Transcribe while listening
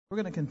We're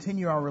going to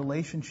continue our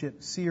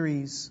relationship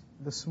series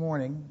this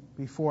morning.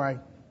 Before I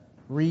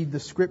read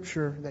the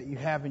scripture that you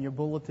have in your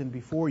bulletin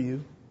before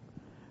you,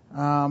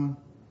 last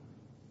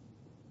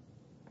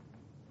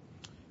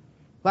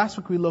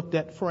week we looked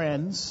at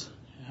friends.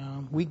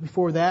 Week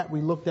before that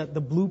we looked at the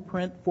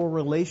blueprint for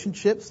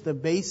relationships, the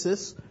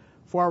basis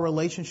for our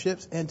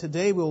relationships, and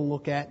today we'll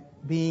look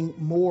at being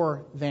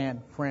more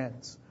than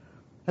friends.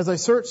 As I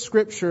searched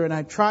scripture and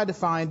I tried to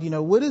find,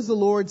 what does the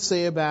Lord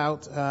say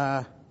about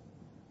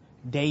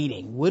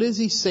dating? What does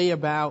he say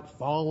about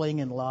falling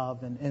in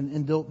love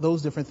and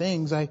those different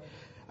things? I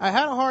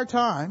had a hard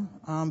time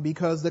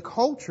because the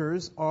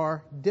cultures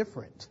are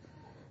different.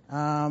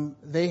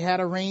 They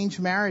had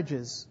arranged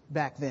marriages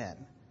back then.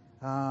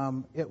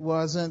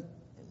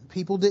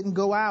 People didn't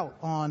go out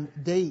on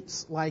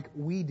dates like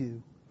we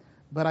do.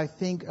 But I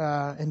think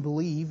and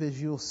believe, as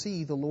you'll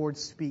see, the Lord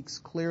speaks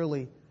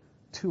clearly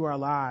to our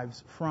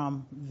lives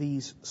from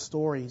these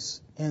stories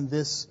and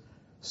this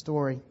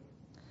story.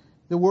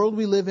 The world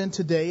we live in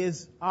today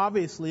is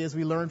obviously, as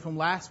we learned from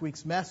last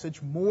week's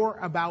message, more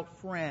about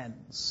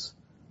friends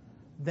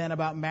than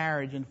about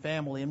marriage and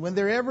family. And when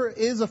there ever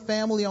is a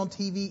family on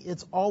TV,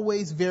 it's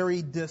always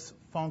very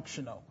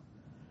dysfunctional.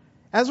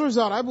 As a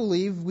result, I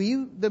believe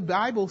the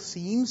Bible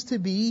seems to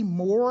be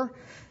more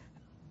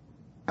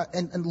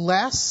and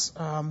less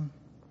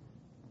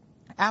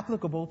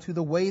applicable to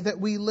the way that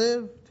we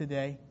live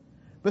today.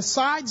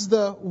 Besides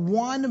the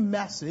one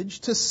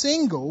message to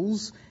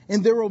singles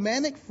in their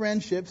romantic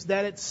friendships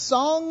that it's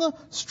sung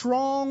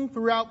strong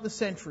throughout the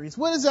centuries.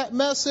 What is that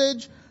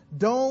message?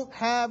 Don't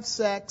have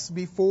sex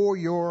before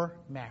you're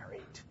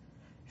married.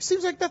 It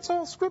seems like that's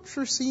all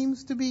Scripture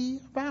seems to be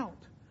about.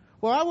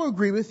 Well, I will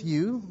agree with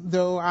you,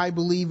 though I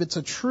believe it's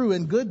a true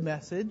and good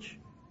message.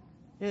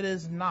 It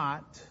is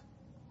not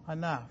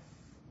enough.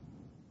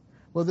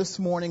 Well, this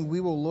morning we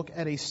will look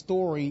at a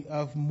story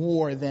of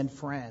more than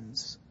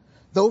friends.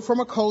 Though from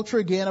a culture,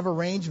 again, of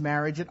arranged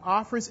marriage, it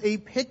offers a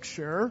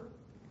picture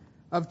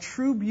of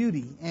true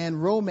beauty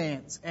and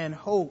romance and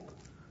hope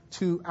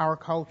to our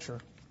culture.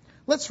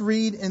 Let's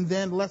read and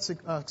then let's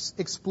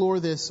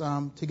explore this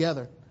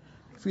together.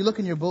 If you look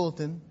in your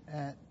bulletin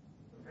at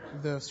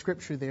the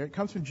scripture there, it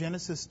comes from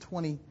Genesis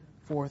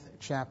 24th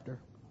chapter.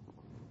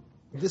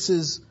 This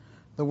is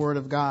the word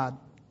of God.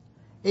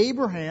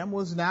 Abraham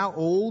was now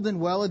old and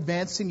well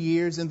advanced in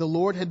years, and the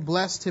Lord had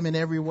blessed him in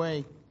every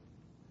way.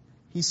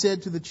 He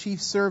said to the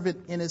chief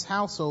servant in his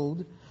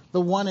household, the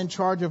one in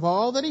charge of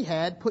all that he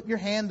had, put your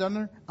hand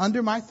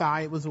under my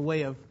thigh. It was a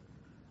way of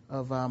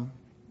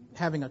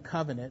having a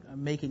covenant,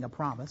 making a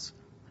promise.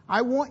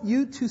 I want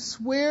you to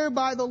swear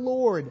by the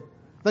Lord,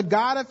 the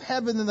God of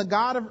heaven and the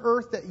God of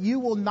earth, that you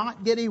will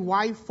not get a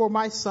wife for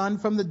my son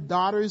from the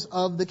daughters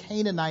of the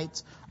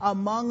Canaanites,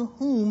 among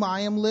whom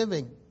I am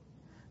living,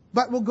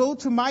 but will go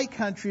to my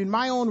country and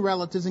my own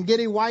relatives and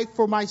get a wife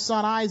for my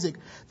son Isaac.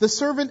 The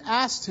servant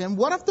asked him,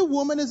 what if the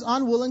woman is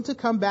unwilling to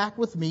come back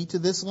with me to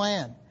this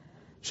land?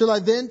 Shall I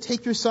then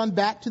take your son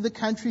back to the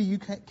country you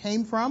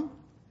came from?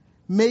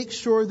 Make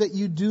sure that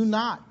you do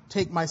not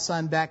take my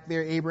son back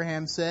there,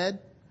 Abraham said.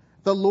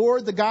 The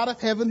Lord, the God of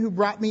heaven, who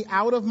brought me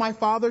out of my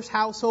father's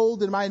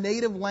household and my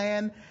native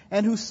land,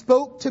 and who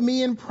spoke to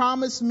me and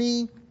promised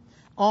me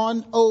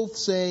on oath,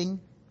 saying,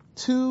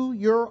 to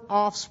your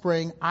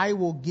offspring I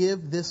will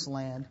give this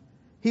land.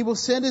 He will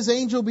send his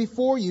angel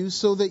before you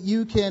so that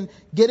you can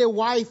get a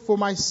wife for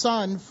my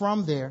son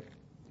from there.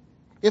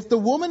 If the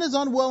woman is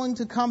unwilling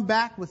to come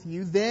back with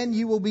you, then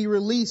you will be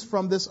released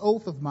from this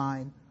oath of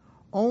mine.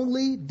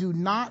 Only do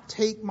not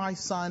take my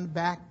son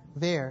back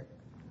there.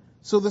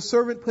 So the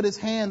servant put his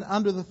hand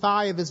under the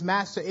thigh of his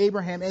master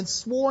Abraham and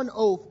swore an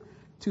oath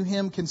to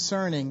him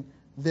concerning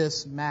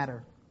this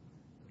matter.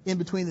 In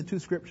between the two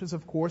scriptures,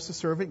 of course, the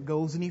servant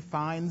goes and he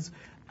finds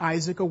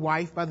Isaac a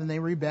wife by the name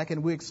of Rebekah,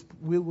 and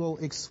we will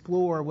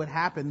explore what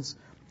happens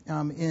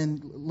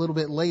in a little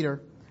bit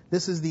later.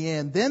 This is the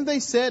end. Then they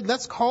said,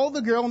 let's call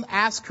the girl and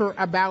ask her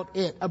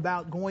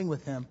about going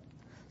with him.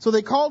 So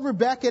they called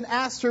Rebekah and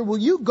asked her, will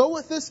you go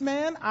with this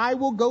man? I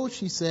will go,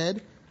 she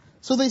said.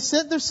 So they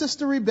sent their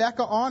sister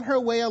Rebekah on her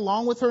way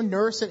along with her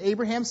nurse and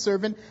Abraham's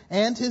servant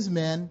and his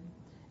men.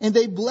 And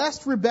they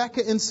blessed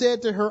Rebekah and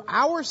said to her,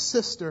 our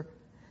sister,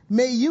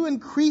 may you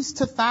increase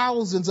to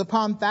thousands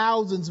upon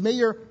thousands. May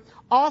your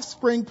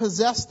offspring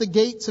possess the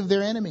gates of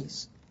their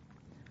enemies.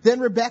 Then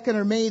Rebekah and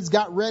her maids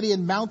got ready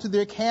and mounted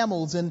their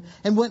camels and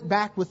went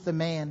back with the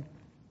man.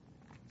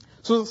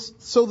 So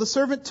the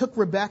servant took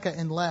Rebekah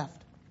and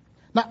left.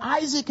 Now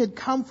Isaac had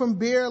come from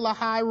Beer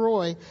Lahai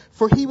Roi,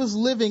 for he was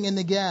living in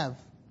the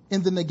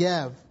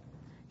Negev.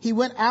 He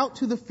went out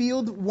to the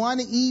field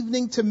one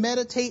evening to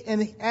meditate,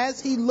 and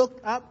as he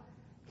looked up,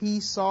 he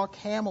saw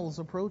camels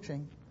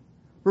approaching.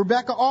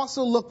 Rebekah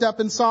also looked up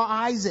and saw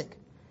Isaac.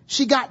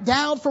 She got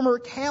down from her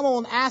camel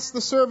and asked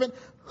the servant,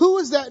 who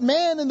is that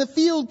man in the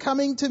field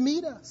coming to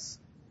meet us?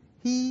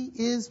 He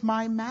is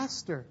my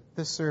master,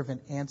 the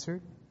servant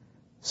answered.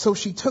 So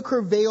she took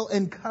her veil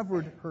and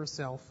covered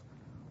herself.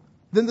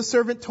 Then the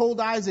servant told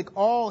Isaac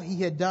all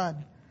he had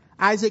done.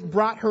 Isaac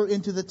brought her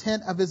into the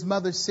tent of his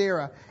mother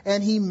Sarah,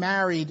 and he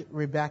married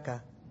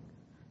Rebekah.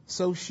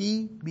 So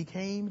she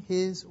became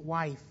his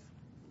wife,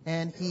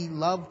 and he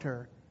loved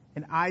her,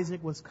 and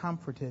Isaac was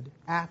comforted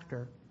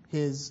after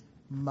his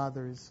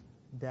mother's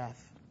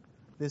death.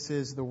 This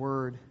is the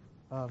word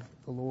of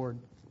the Lord.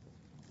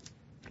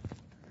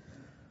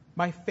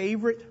 My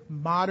favorite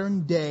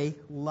modern day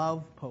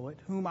love poet,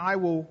 whom I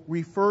will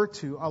refer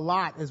to a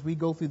lot as we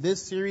go through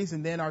this series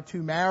and then our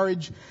two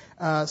marriage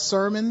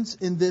sermons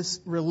in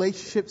this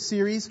relationship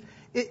series,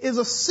 is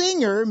a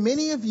singer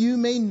many of you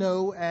may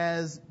know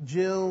as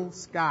Jill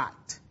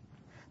Scott.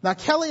 Now,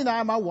 Kelly and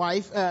I, my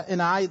wife,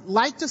 and I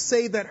like to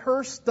say that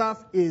her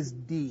stuff is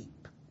deep.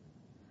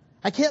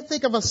 I can't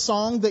think of a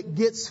song that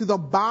gets to the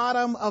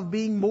bottom of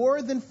being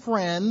more than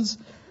friends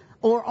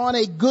or on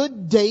a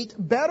good date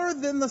better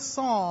than the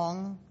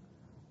song,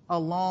 A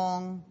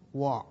Long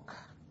Walk.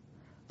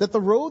 That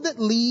the road that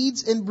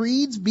leads and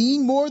breeds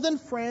being more than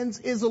friends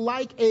is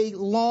like a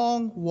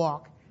long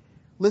walk.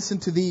 Listen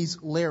to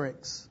these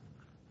lyrics.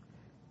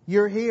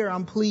 You're here,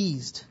 I'm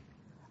pleased.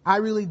 I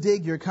really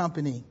dig your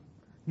company.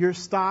 Your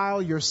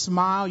style, your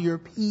smile, your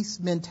peace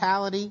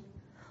mentality.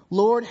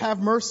 Lord, have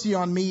mercy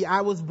on me.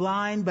 I was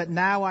blind, but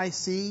now I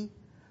see.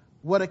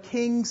 What a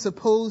king's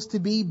supposed to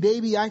be.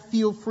 Baby, I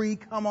feel free.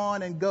 Come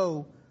on and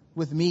go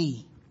with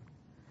me.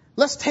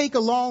 Let's take a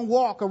long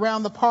walk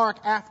around the park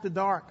after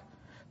dark.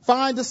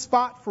 Find a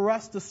spot for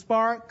us to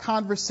spark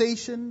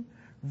conversation,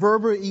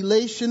 verbal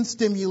elation,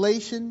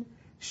 stimulation,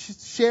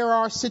 share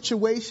our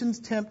situations,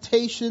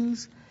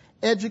 temptations,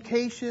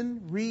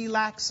 education,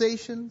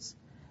 relaxations,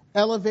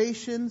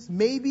 elevations.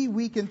 Maybe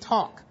we can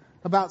talk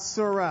about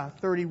Surah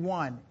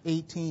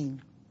 31:18.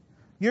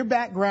 Your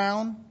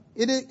background,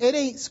 it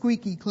ain't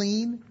squeaky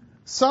clean.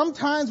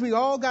 Sometimes we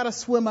all gotta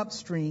swim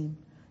upstream.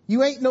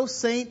 You ain't no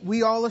saint,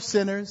 we all are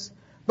sinners.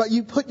 But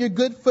you put your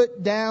good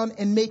foot down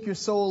and make your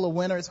soul a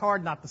winner. It's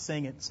hard not to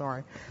sing it,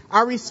 sorry.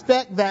 I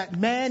respect that.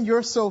 Man,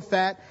 you're so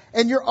fat.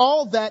 And you're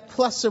all that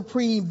plus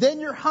supreme. Then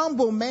you're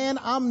humble. Man,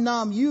 I'm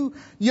numb.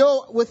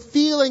 Yo, with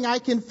feeling, I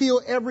can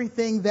feel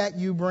everything that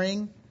you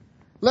bring.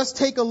 Let's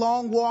take a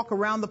long walk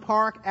around the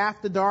park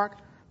after dark.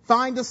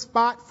 Find a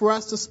spot for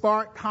us to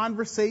spark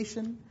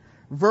conversation,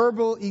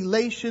 verbal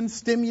elation,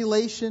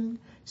 stimulation,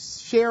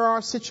 share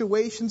our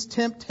situations,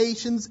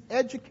 temptations,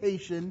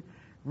 education,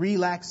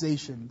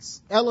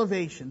 relaxations,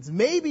 elevations.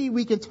 Maybe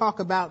we can talk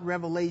about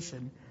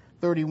Revelation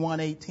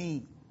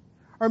 31:18.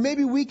 Or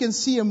maybe we can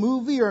see a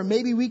movie, or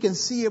maybe we can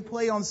see a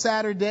play on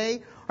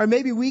Saturday, or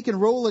maybe we can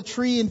roll a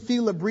tree and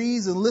feel a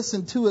breeze and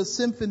listen to a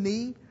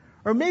symphony,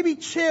 or maybe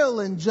chill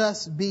and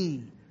just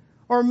be.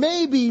 Or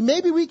maybe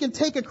we can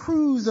take a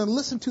cruise and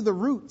listen to the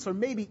Roots, or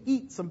maybe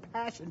eat some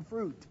passion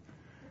fruit,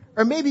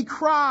 or maybe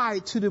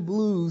cry to the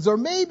blues, or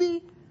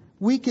maybe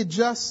we could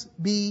just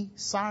be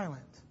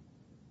silent.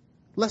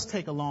 Let's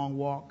take a long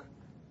walk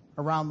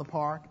around the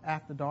park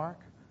after dark.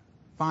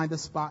 Find a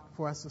spot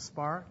for us to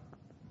spark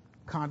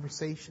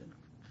conversation,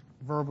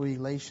 verbal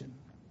elation,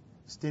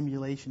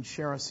 stimulation,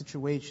 share our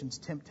situations,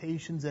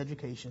 temptations,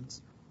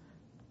 educations.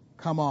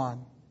 Come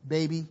on,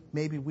 baby,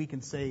 maybe we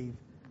can save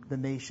the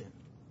nation.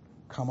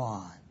 Come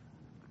on.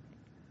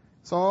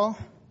 So,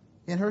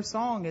 in her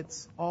song,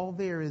 it's all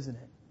there, isn't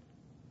it?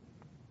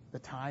 The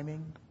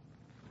timing,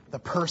 the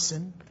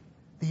person,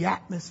 the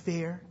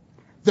atmosphere,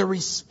 the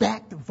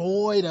respect,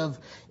 void of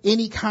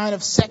any kind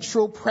of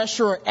sexual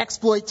pressure or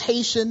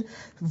exploitation,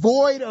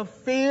 void of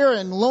fear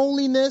and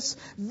loneliness.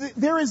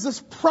 There is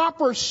this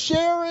proper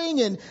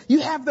sharing, and you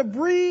have the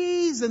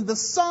breeze and the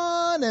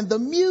sun and the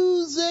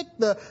music,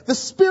 the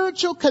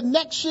spiritual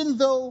connection,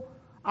 though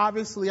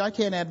obviously I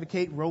can't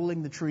advocate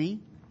rolling the tree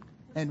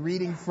and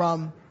reading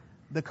from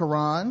the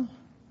Quran.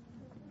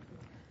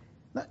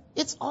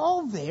 It's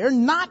all there,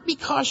 not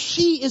because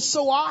she is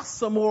so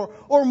awesome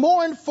or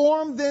more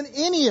informed than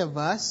any of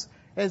us,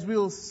 as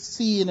we'll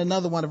see in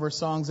another one of her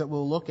songs that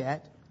we'll look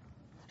at.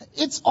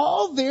 It's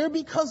all there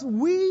because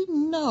we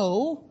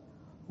know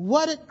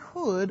what it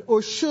could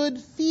or should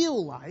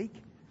feel like,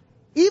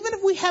 even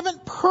if we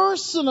haven't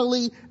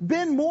personally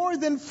been more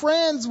than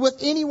friends with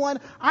anyone.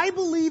 I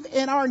believe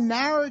in our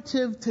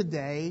narrative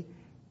today,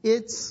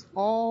 it's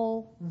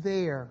all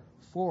there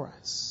for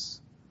us.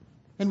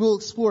 And we'll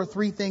explore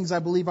three things I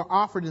believe are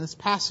offered in this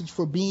passage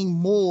for being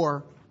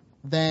more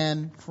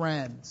than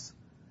friends.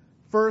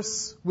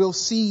 First, we'll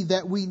see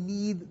that we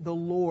need the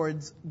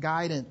Lord's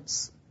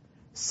guidance.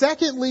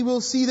 Secondly,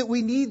 we'll see that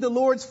we need the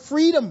Lord's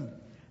freedom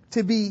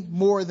to be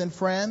more than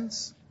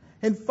friends.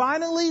 And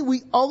finally,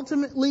 we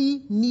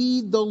ultimately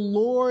need the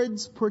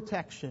Lord's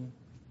protection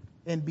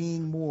in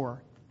being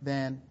more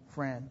than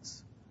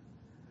friends.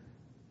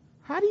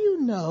 How do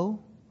you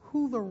know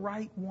who the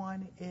right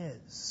one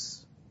is?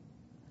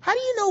 How do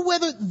you know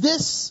whether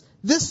this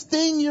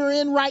thing you're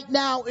in right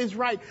now is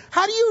right?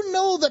 How do you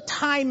know the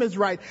time is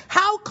right?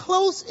 How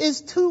close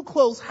is too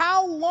close?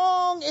 How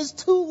long is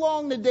too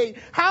long to date?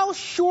 How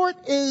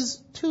short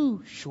is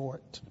too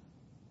short?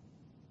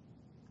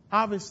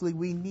 Obviously,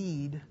 we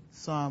need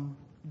some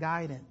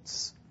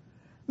guidance.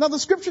 Now, the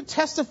scripture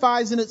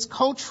testifies in its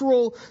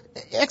cultural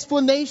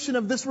explanation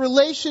of this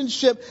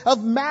relationship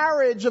of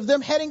marriage, of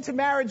them heading to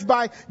marriage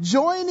by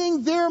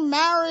joining their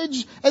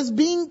marriage as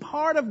being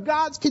part of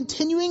God's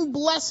continuing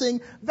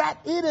blessing, that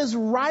it is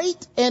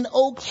right and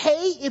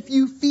okay if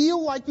you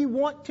feel like you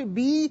want to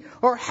be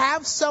or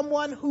have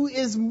someone who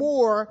is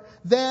more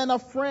than a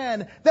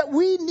friend. That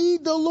we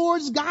need the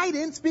Lord's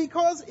guidance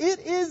because it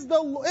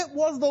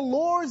was the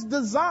Lord's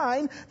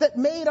design that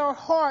made our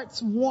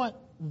hearts want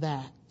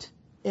that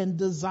and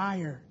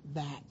desire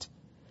that.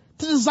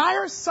 To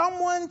desire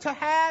someone to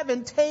have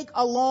and take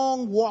a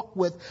long walk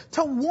with.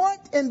 To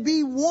want and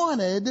be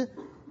wanted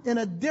in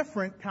a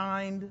different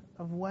kind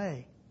of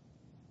way.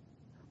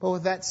 But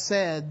with that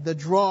said, the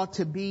draw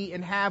to be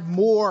and have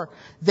more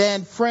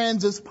than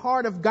friends is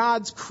part of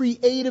God's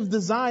creative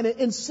design.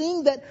 And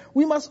seeing that,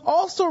 we must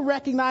also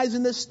recognize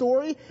in this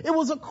story, it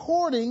was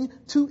according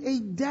to a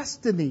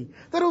destiny.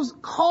 That it was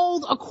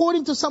called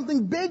according to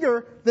something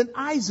bigger than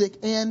Isaac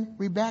and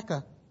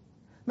Rebekah.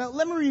 Now,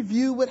 let me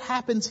review what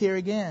happens here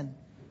again.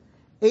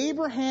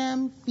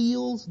 Abraham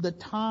feels the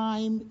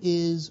time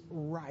is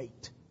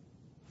right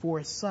for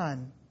his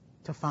son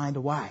to find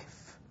a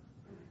wife.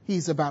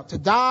 He's about to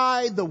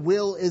die. The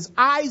will is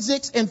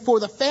Isaac's. And for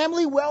the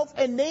family wealth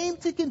and name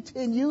to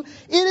continue,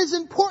 it is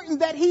important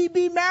that he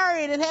be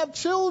married and have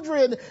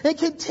children and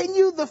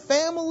continue the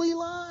family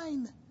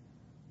line.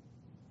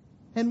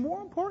 And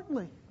more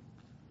importantly,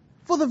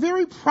 for the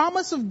very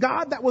promise of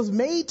God that was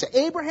made to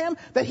Abraham,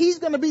 that he's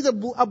going to be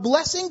a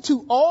blessing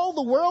to all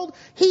the world,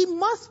 he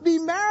must be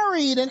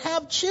married and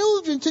have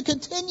children to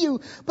continue.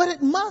 But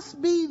it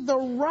must be the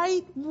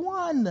right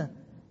one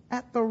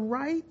at the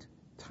right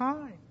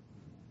time.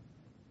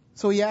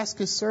 So he asked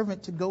his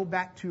servant to go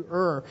back to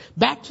Ur,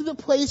 back to the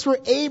place where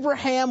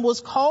Abraham was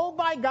called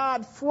by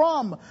God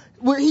from,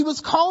 where he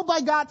was called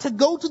by God to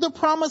go to the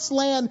promised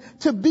land,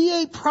 to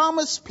be a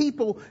promised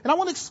people. And I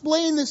want to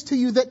explain this to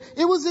you, that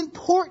it was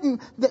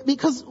important that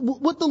because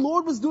what the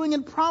Lord was doing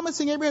in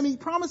promising Abraham, he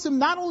promised him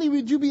not only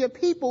would you be a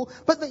people,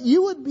 but that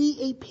you would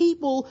be a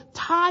people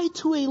tied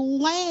to a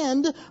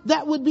land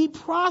that would be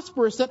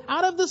prosperous, that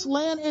out of this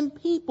land and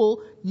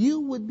people, you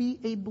would be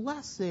a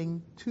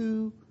blessing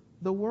to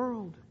the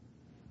world.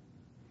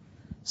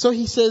 So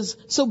he says,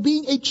 so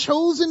being a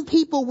chosen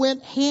people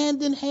went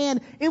hand in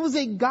hand. It was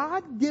a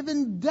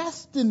God-given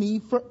destiny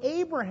for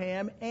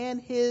Abraham and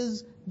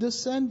his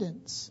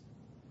descendants.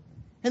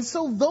 And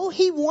so though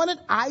he wanted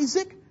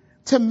Isaac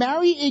to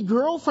marry a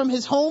girl from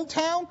his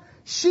hometown,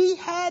 she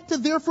had to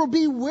therefore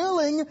be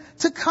willing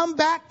to come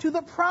back to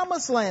the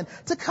promised land,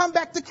 to come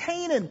back to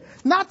Canaan.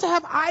 Not to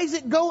have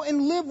Isaac go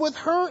and live with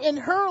her in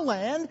her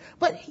land,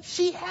 but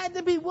she had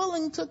to be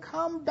willing to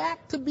come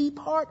back to be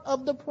part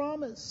of the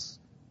promise.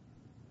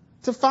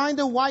 To find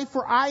a wife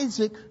for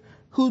Isaac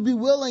who'd be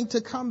willing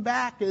to come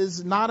back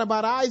is not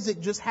about Isaac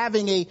just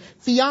having a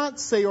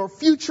fiance or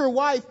future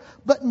wife,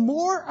 but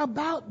more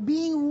about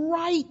being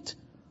right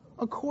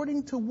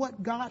according to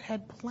what God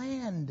had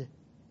planned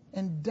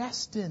and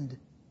destined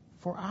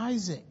for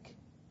Isaac.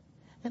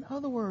 In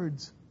other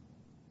words,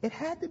 it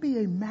had to be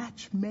a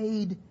match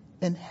made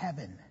in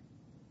heaven.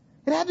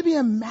 It had to be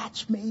a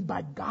match made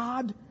by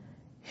God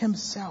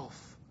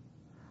himself.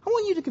 I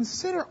want you to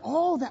consider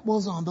all that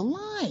was on the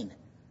line.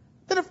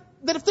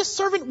 That if this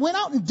servant went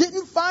out and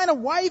didn't find a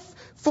wife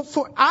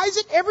for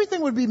Isaac,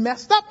 everything would be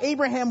messed up.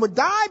 Abraham would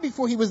die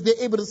before he was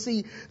able to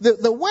see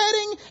the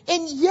wedding.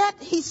 And yet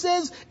he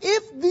says,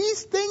 if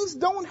these things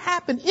don't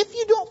happen, if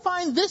you don't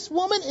find this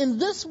woman in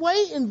this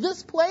way, in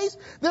this place,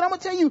 then I'm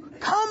going to tell you,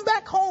 come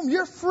back home.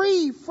 You're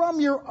free from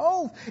your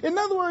oath. In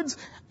other words,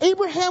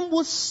 Abraham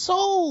was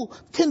so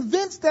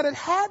convinced that it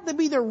had to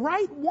be the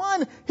right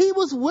one. He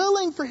was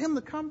willing for him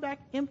to come back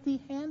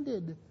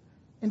empty-handed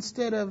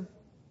instead of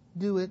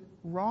do it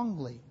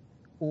wrongly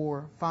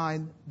or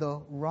find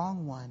the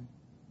wrong one.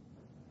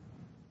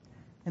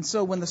 And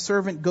so when the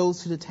servant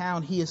goes to the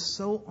town, he is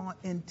so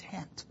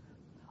intent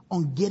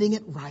on getting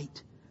it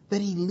right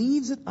that he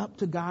leaves it up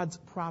to God's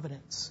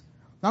providence.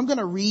 Now I'm going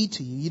to read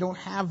to you. You don't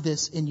have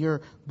this in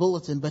your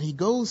bulletin, but he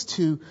goes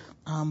to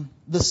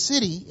the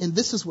city, and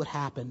this is what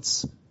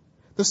happens.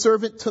 The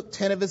servant took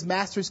 10 of his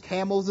master's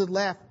camels and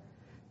left,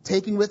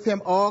 taking with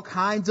him all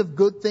kinds of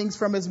good things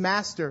from his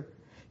master.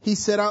 He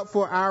set out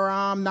for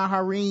Aram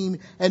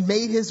Naharaim and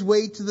made his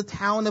way to the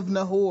town of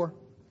Nahor.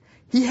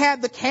 He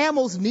had the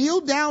camels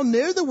kneel down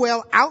near the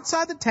well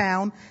outside the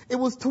town. It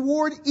was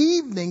toward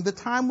evening, the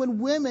time when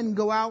women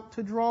go out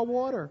to draw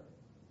water.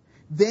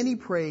 Then he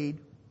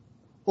prayed,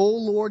 O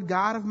Lord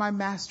God of my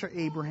master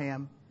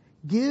Abraham,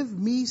 give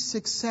me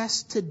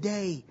success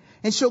today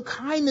and show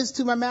kindness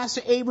to my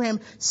master Abraham.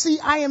 See,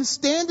 I am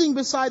standing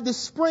beside the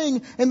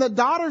spring, and the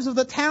daughters of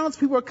the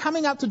townspeople are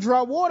coming out to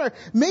draw water.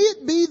 May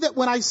it be that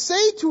when I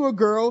say to a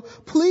girl,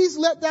 please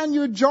let down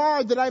your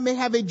jar that I may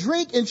have a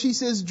drink, and she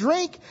says,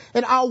 drink,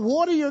 and I'll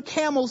water your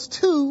camels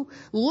too,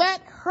 let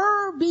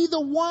her be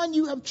the one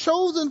you have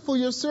chosen for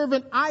your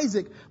servant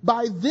Isaac.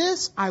 By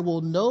this I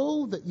will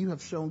know that you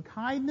have shown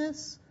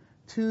kindness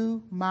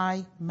to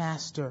my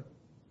master.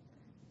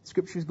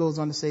 Scripture goes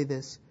on to say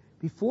this.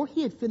 Before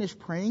he had finished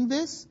praying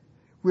this,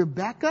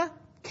 Rebekah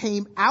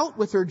came out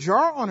with her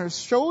jar on her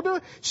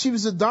shoulder. She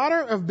was the daughter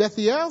of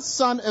Bethuel,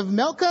 son of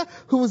Milcah,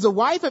 who was the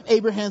wife of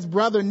Abraham's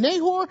brother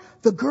Nahor.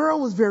 The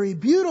girl was very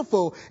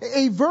beautiful,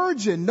 a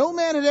virgin. No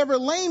man had ever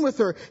lain with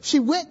her. She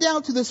went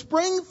down to the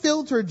spring,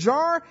 filled her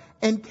jar,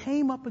 and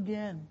came up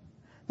again.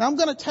 Now I'm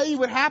going to tell you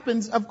what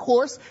happens, of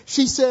course.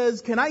 She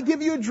says, can I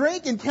give you a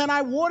drink? And can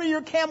I water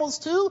your camels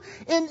too?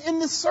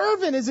 And the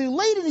servant is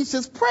elated. He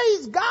says,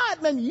 praise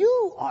God, man,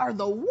 you are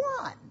the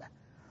one.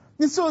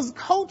 And so his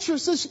culture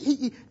says,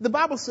 the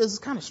Bible says it's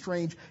kind of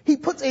strange. He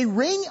puts a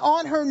ring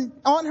on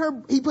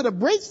her, he put a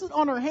bracelet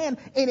on her hand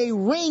and a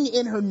ring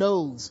in her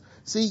nose.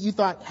 See, you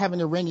thought having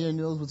a ring in your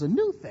nose was a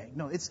new thing.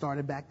 No, it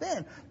started back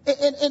then.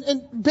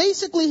 And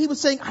basically he was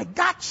saying, I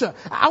gotcha.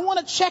 I want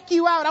to check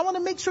you out. I want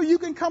to make sure you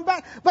can come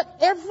back. But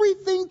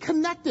everything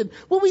connected.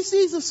 What we see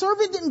is the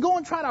servant didn't go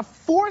and try to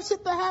force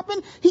it to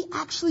happen. He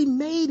actually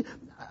made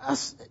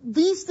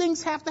these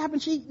things have to happen.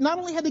 She not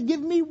only had to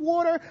give me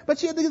water, but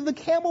she had to give the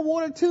camel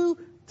water too,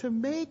 to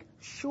make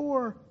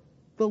sure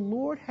the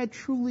Lord had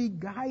truly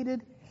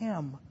guided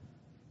him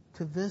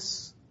to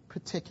this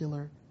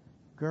particular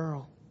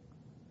girl.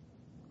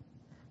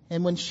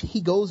 And when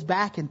he goes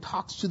back and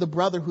talks to the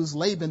brother who's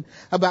Laban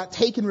about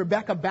taking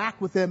Rebekah back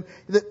with him,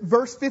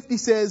 verse 50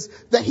 says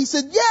that he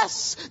said,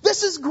 yes,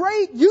 this is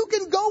great. You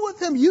can go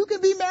with him. You can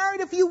be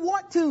married if you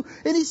want to.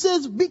 And he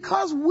says,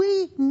 because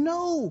we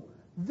know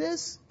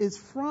this is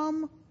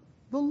from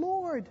the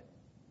Lord.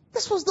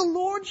 This was the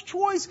Lord's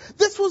choice.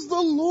 This was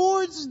the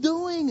Lord's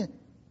doing.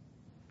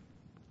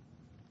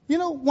 You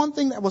know, one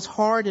thing that was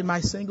hard in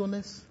my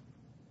singleness,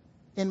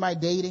 in my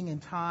dating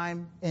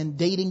time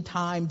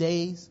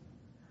days,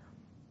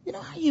 you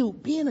know how you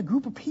be in a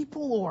group of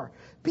people or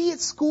be at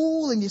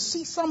school and you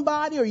see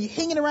somebody or you're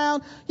hanging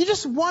around, you're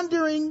just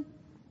wondering,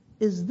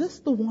 is this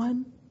the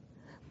one?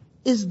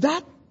 Is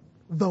that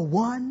the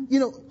one? You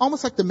know,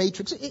 almost like the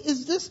Matrix.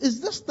 Is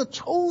this the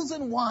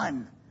chosen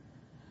one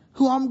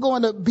who I'm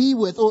going to be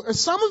with? Or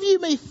some of you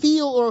may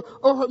feel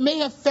or may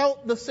have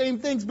felt the same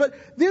things, but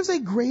there's a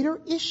greater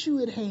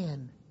issue at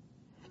hand.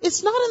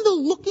 It's not in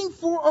the looking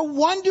for or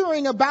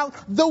wondering about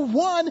the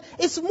one.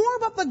 It's more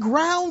about the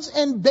grounds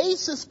and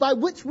basis by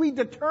which we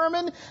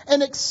determine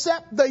and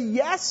accept the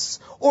yes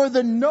or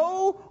the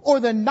no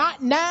or the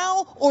not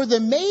now or the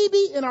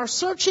maybe in our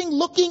searching,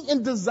 looking,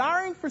 and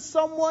desiring for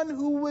someone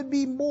who would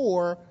be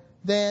more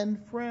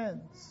than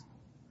friends.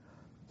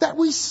 That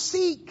we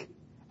seek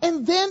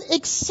and then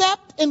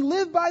accept and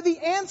live by the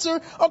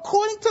answer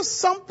according to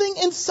something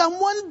and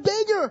someone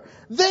bigger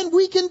than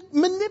we can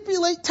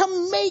manipulate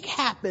to make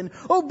happen,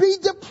 or be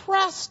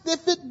depressed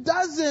if it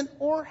doesn't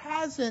or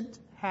hasn't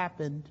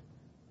happened.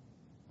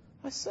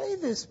 I say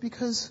this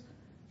because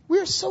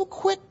we're so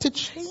quick to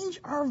change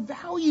our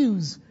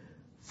values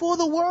for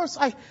the worse.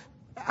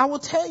 I will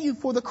tell you,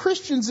 for the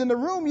Christians in the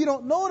room, you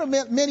don't know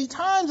it. Many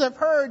times I've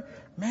heard,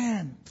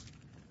 man,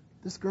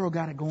 this girl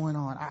got it going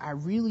on. I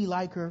really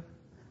like her.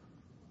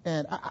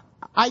 And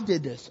I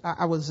did this.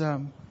 I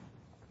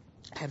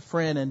had a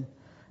friend and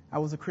I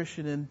was a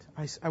Christian and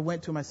I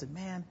went to him. I said,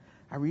 man,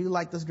 I really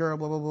like this girl,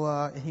 blah, blah,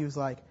 blah. And he was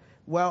like,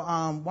 well,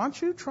 why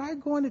don't you try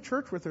going to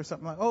church with her or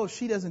something? Like, oh,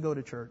 she doesn't go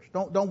to church.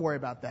 Don't worry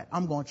about that.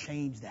 I'm going to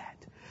change that.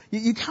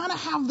 You kind of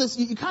have this,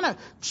 you kind of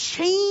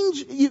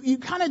change, you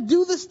kind of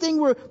do this thing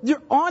where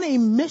you're on a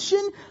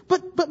mission,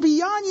 but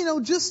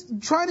beyond,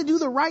 just trying to do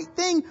the right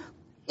thing,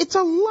 it's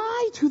a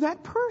lie to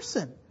that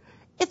person.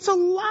 It's a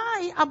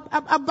lie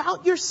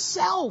about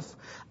yourself.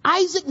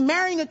 Isaac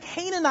marrying a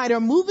Canaanite or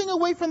moving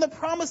away from the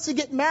promise to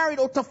get married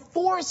or to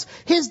force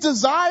his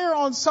desire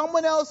on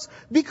someone else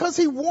because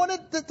he wanted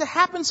it to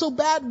happen so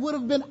bad would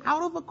have been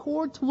out of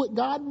accord to what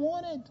God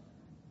wanted.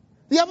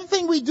 The other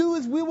thing we do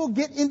is we will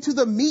get into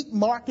the meat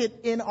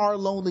market in our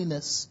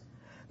loneliness.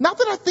 Not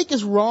that I think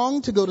it's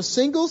wrong to go to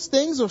singles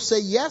things or say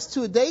yes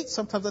to a date.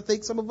 Sometimes I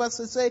think some of us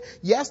would say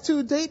yes to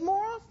a date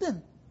more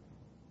often.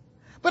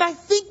 But I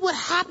think what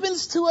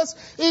happens to us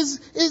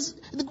is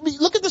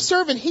look at the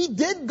servant. He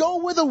did go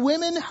where the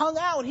women hung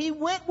out. He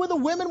went where the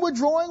women were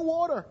drawing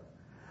water.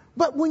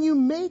 But when you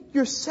make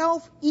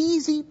yourself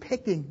easy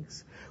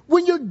pickings,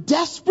 when you're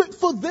desperate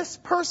for this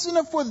person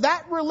or for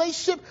that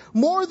relationship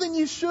more than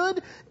you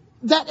should,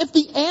 that if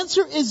the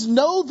answer is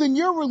no, then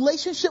your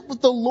relationship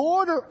with the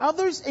Lord or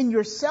others and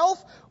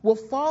yourself will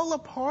fall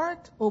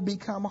apart or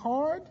become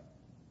hard.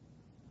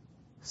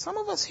 Some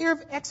of us here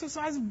have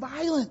exercised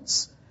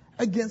violence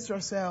against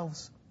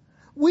ourselves.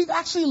 We've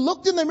actually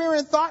looked in the mirror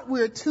and thought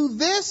we're too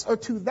this or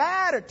too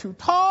that or too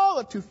tall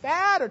or too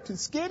fat or too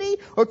skinny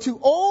or too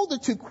old or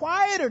too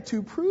quiet or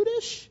too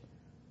prudish.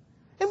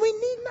 And we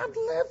need not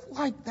live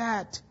like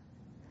that.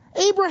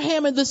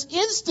 Abraham in this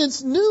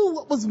instance knew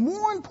what was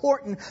more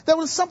important, that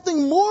was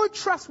something more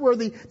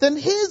trustworthy than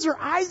his or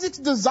Isaac's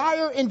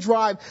desire and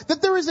drive,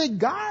 that there is a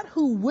God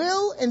who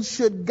will and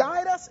should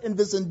guide us in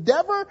this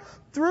endeavor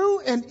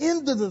through and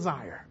in the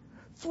desire,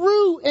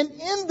 through and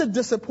in the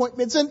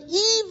disappointments, and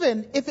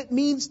even if it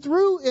means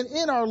through and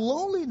in our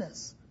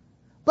loneliness,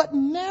 but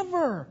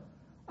never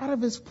out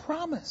of his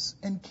promise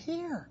and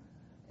care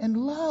and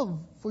love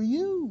for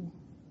you.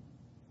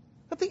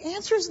 But the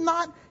answer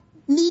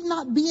need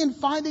not be in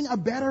finding a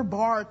better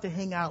bar to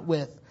hang out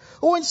with,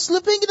 or in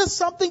slipping into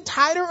something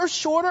tighter or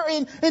shorter,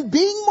 and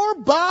being more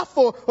buff,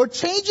 or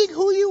changing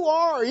who you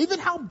are, or even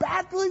how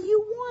badly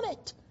you want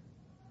it.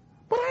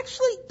 But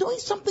actually doing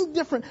something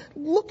different,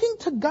 looking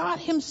to God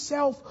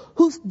Himself,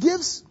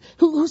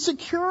 who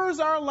secures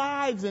our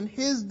lives in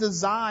His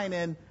design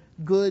and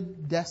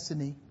good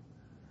destiny.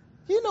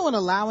 You know, in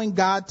allowing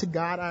God to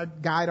guide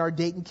our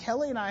date, and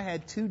Kelly and I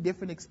had two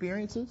different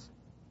experiences.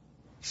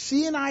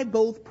 She and I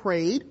both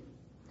prayed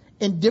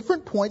in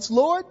different points.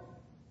 Lord,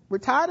 we're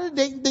tired of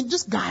dating. Then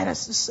just guide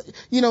us.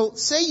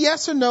 Say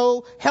yes or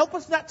no. Help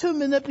us not to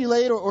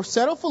manipulate or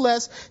settle for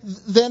less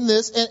than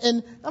this.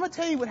 And I'm going to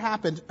tell you what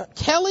happened.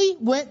 Kelly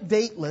went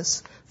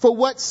dateless for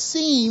what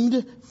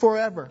seemed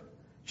forever.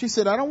 She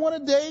said, I don't want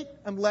to date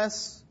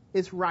unless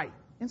it's right.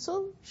 And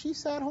so she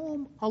sat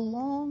home a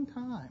long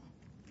time.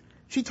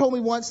 She told me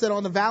once that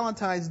on the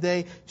Valentine's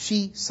Day,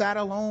 she sat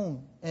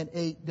alone and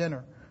ate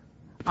dinner.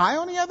 I,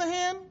 on the other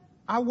hand,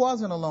 I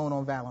wasn't alone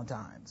on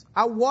Valentine's.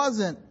 I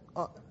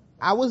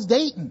was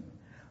dating.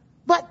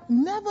 But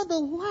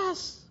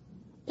nevertheless,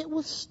 it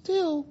was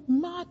still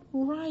not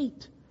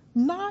right.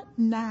 Not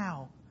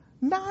now.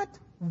 Not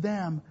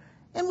them.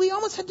 And we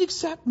almost had to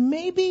accept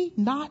maybe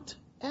not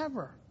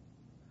ever.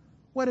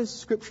 What is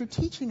Scripture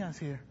teaching us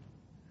here?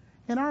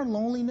 In our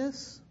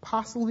loneliness,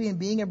 possibly in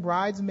being a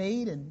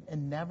bridesmaid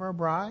and never a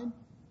bride,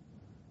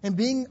 and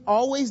being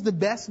always the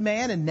best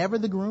man and never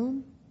the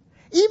groom,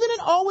 even in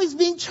always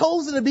being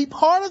chosen to be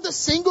part of the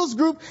singles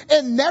group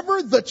and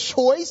never the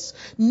choice,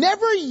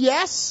 never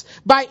yes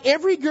by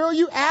every girl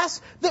you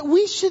ask, that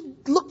we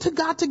should look to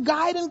God to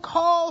guide and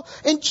call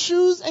and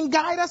choose and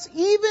guide us,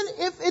 even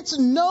if it's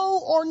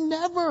no or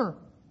never.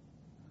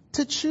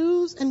 To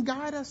choose and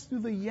guide us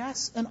through the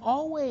yes and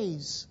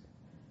always.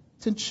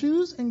 To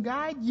choose and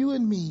guide you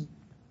and me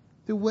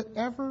through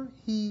whatever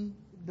He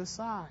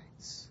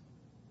decides.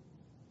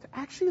 To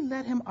actually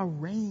let Him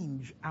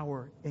arrange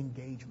our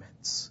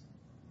engagements.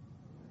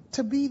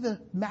 To be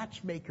the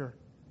matchmaker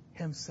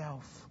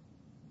Himself.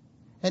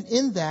 And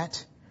in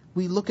that,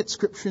 we look at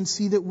Scripture and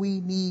see that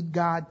we need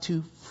God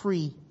to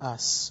free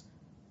us.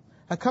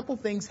 A couple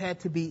things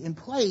had to be in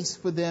place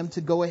for them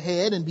to go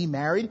ahead and be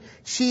married.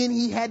 She and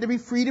he had to be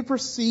free to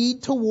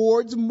proceed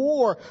towards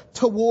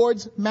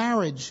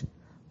marriage.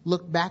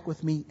 Look back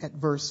with me at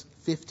verse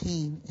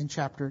 15 in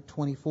chapter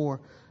 24.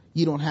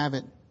 You don't have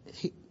it.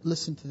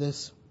 Listen to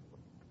this.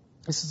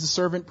 This is the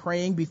servant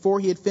praying.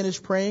 Before he had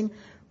finished praying,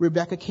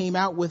 Rebekah came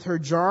out with her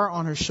jar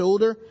on her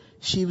shoulder.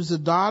 She was the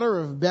daughter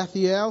of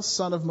Bethuel,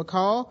 son of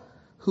Michal,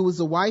 who was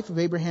the wife of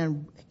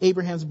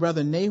Abraham's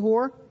brother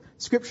Nahor.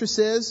 Scripture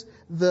says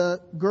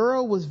the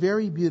girl was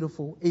very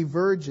beautiful, a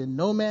virgin.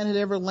 No man had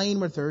ever lain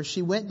with her.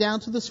 She went down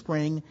to the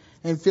spring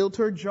and filled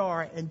her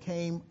jar and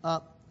came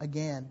up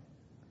again.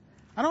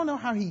 I don't know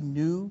how he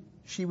knew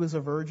she was a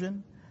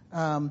virgin,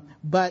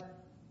 but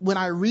when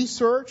I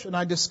researched and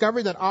I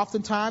discovered that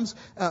oftentimes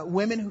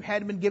women who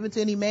hadn't been given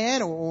to any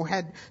man or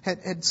had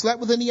slept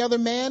with any other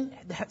man,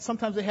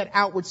 sometimes they had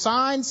outward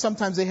signs,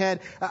 sometimes they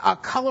had a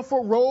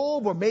colorful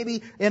robe, or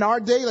maybe in our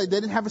day, like they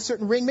didn't have a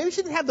certain ring. Maybe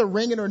she didn't have the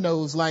ring in her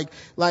nose like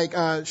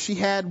she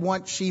had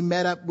once she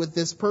met up with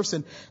this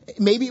person.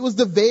 Maybe it was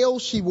the veil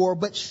she wore,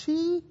 but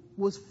she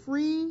was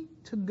free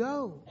to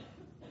go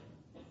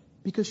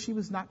because she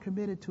was not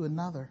committed to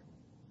another.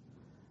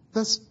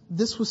 Thus,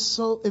 this was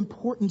so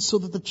important so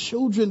that the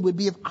children would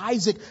be of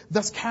Isaac,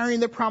 thus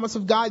carrying the promise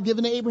of God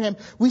given to Abraham.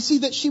 We see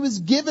that she was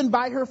given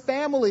by her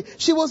family.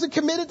 She wasn't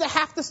committed to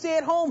have to stay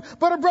at home,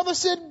 but her brother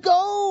said,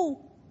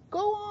 go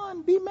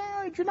on, be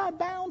married. You're not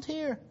bound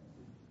here.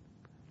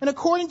 And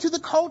according to the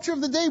culture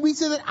of the day, we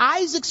see that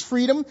Isaac's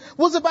freedom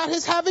was about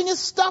his having his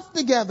stuff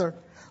together.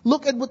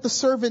 Look at what the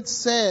servant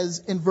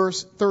says in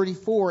verse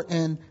 34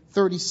 and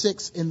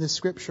 36 in this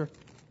scripture.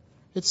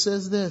 It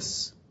says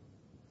this.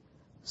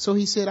 So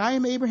he said, I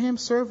am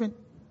Abraham's servant.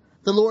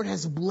 The Lord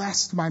has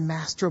blessed my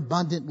master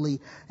abundantly,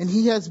 and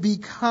he has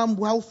become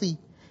wealthy.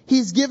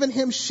 He's given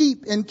him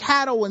sheep and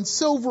cattle and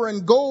silver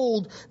and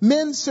gold,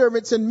 men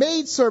servants and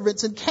maid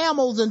servants and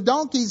camels and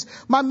donkeys.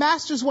 My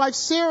master's wife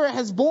Sarah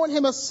has borne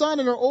him a son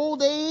in her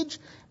old age,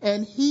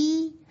 and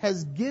he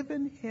has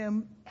given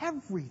him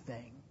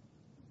everything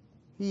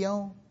he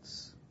owns.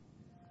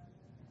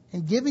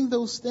 And giving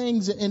those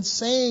things and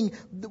saying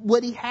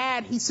what he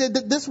had, he said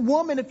that this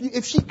woman,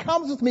 if she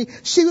comes with me,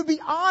 she would be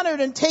honored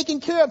and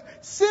taken care of.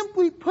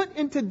 Simply put,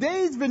 in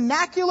today's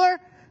vernacular,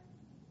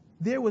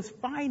 there was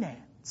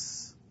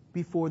finance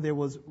before there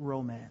was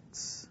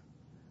romance.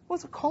 It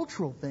was a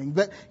cultural thing,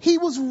 but he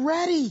was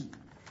ready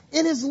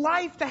in his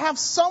life to have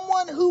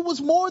someone who was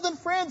more than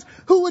friends,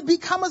 who would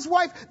become his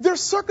wife. Their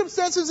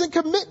circumstances and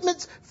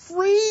commitments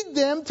freed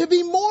them to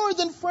be more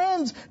than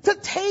friends, to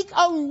take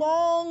a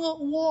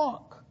long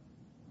walk.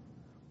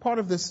 Part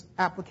of this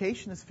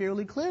application is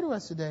fairly clear to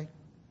us today.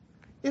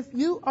 If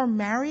you are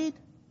married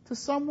to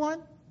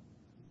someone,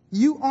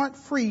 you aren't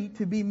free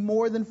to be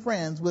more than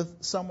friends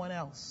with someone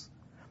else.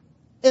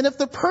 And if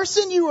the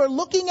person you are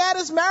looking at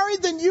is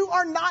married, then you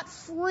are not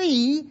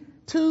free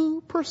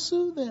to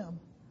pursue them.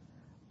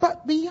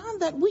 But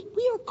beyond that,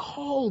 we are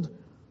called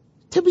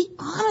to be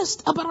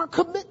honest about our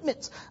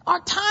commitments, our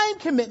time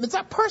commitments,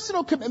 our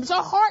personal commitments,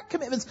 our heart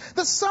commitments.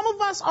 That some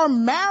of us are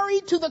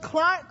married to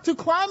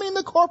climbing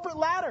the corporate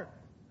ladder.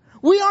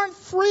 We aren't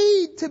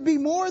free to be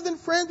more than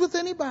friends with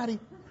anybody.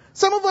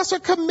 Some of us are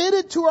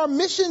committed to our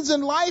missions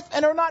in life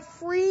and are not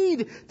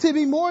freed to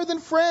be more than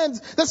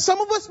friends. That some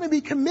of us may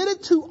be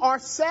committed to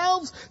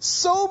ourselves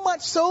so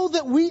much so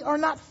that we are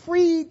not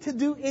free to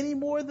do any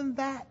more than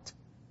that.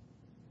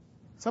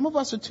 Some of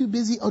us are too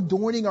busy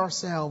adorning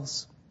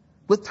ourselves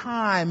with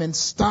time and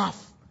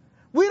stuff.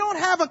 We don't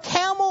have a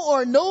camel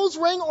or a nose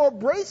ring or a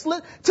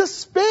bracelet to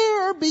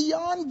spare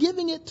beyond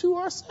giving it to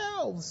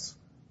ourselves.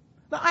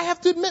 Now, I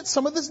have to admit,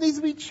 some of this needs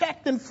to be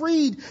checked and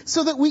freed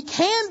so that we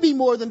can be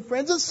more than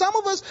friends. And some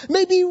of us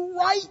may be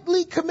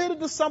rightly committed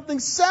to something,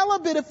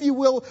 celibate, if you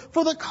will,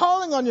 for the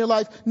calling on your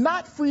life,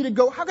 not free to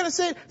go. How can I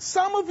say it?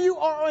 Some of you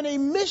are on a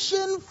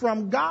mission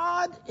from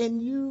God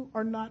and you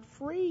are not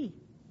free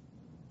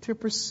to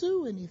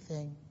pursue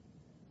anything.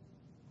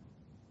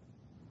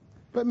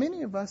 But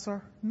many of us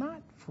are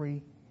not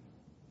free.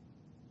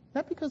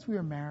 Not because we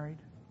are married,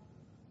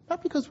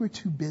 not because we're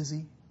too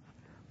busy,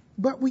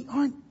 but we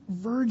aren't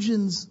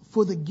virgins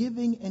for the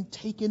giving and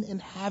taking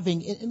and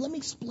having. And let me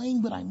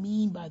explain what I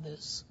mean by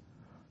this.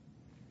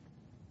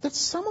 That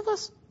some of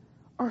us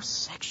are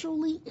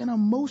sexually and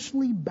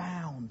emotionally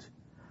bound.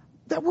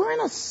 That we're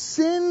in a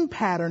sin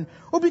pattern,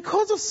 or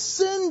because of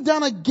sin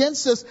done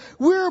against us,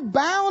 we're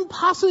bound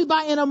possibly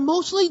by an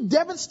emotionally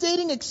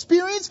devastating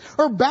experience,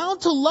 or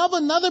bound to love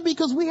another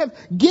because we have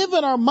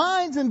given our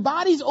minds and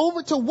bodies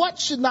over to what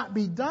should not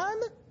be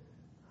done.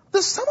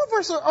 That some of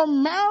us are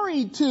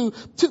married to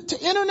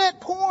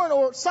internet porn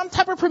or some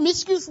type of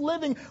promiscuous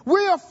living.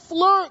 We are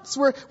flirts.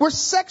 We're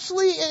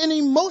sexually and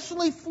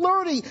emotionally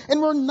flirty,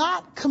 and we're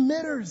not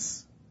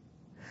committers.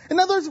 In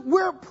other words,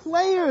 we're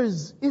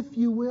players, if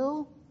you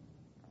will.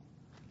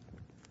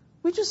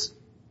 We just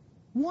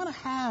want to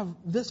have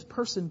this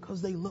person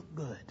because they look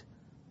good.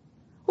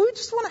 We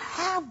just want to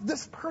have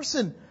this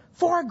person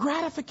for our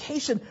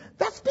gratification.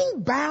 That's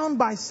being bound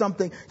by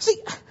something.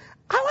 See,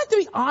 I like to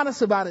be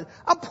honest about it.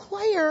 A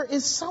player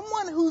is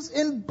someone who's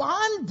in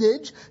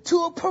bondage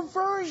to a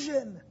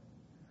perversion.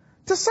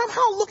 To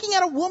somehow looking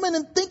at a woman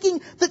and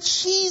thinking that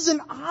she's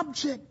an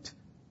object.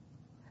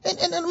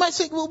 And I might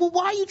say, well,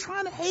 why are you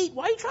trying to hate?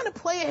 Why are you trying to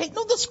play a hate?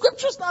 No, the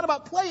scripture's not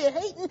about player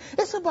hating.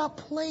 It's about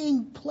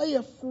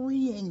player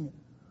freeing.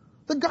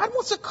 That God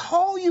wants to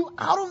call you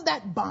out of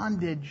that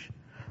bondage.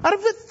 Out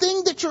of the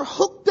thing that you're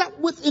hooked up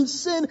with in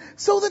sin,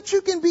 so that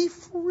you can be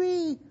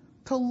free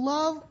to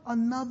love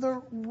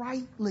another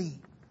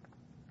rightly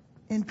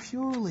and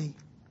purely.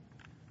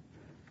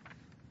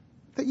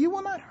 That you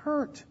will not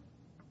hurt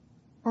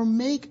or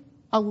make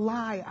a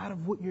lie out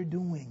of what you're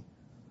doing,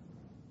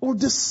 or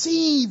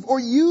deceive or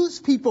use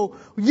people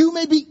you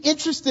may be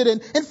interested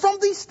in. And from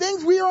these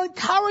things, we are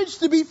encouraged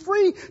to be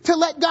free, to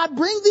let God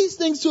bring these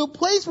things to a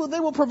place where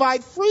they will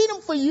provide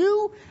freedom for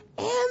you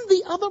and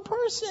the other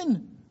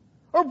person,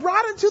 or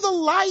brought into the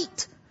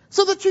light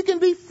so that you can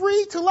be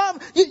free to love.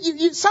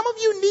 Some of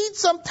you need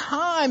some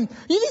time.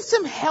 You need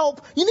some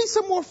help. You need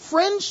some more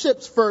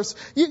friendships first.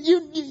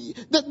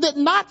 That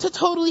not to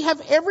totally have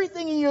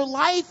everything in your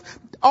life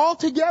all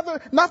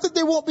together. Not that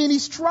there won't be any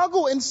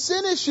struggle and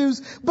sin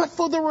issues, but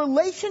for the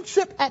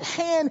relationship at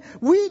hand,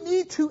 we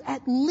need to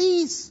at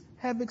least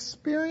have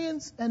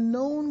experienced and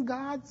known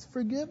God's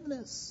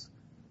forgiveness.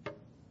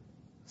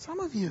 Some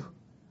of you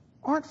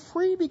aren't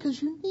free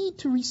because you need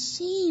to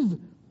receive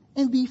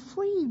and be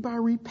freed by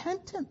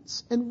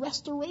repentance and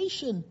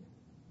restoration.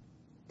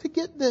 To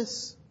get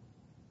this,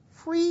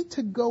 free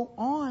to go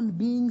on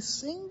being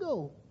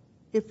single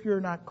if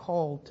you're not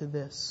called to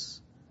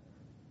this.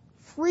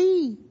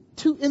 Free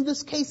to, in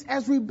this case,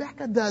 as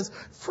Rebecca does,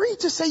 free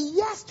to say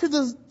yes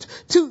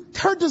to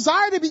her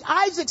desire to be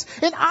Isaac's,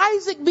 and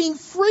Isaac being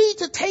free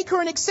to take her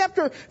and accept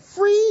her,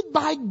 freed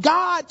by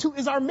God to,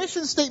 as our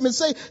mission statement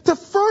say, to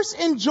first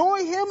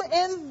enjoy Him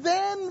and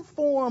then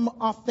form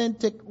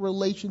authentic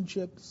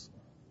relationships.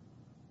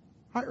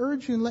 I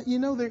urge you and let you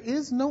know there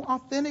is no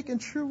authentic and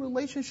true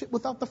relationship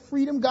without the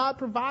freedom God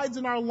provides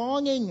in our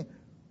longing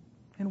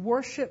and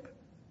worship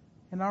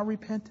and our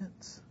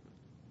repentance.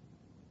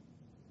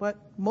 But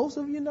most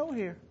of you know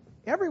here,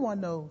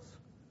 everyone knows,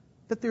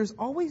 that there's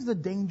always the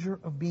danger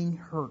of being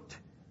hurt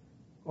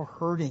or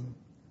hurting,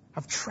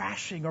 of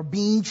trashing or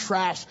being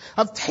trashed,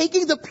 of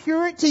taking the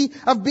purity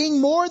of being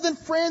more than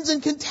friends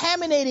and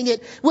contaminating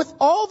it with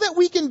all that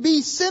we can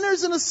be,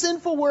 sinners in a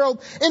sinful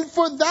world. And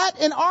for that,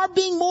 in our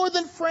being more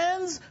than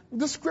friends,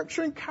 the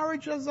scripture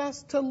encourages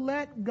us to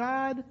let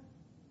God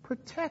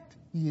protect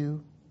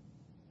you.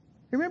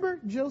 Remember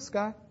Jill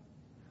Scott?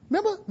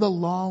 Remember the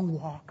long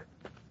walk?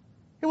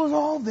 It was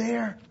all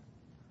there.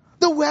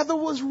 The weather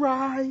was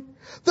right.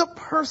 The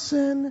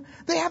person,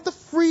 they have the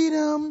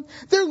freedom.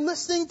 They're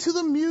listening to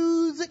the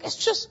music. It's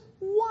just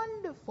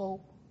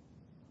wonderful.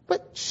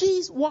 But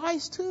she's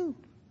wise too.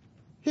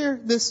 Hear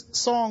this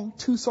song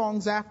 2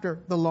 songs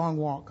after The Long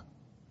Walk.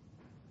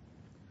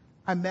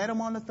 I met him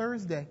on a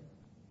Thursday.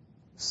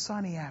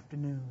 Sunny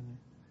afternoon.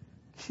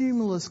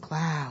 Cumulus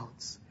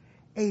clouds.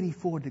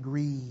 84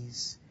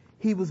 degrees.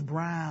 He was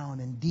brown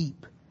and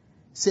deep.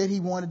 Said he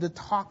wanted to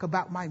talk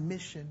about my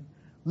mission.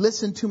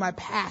 Listen to my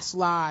past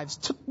lives.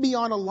 Took me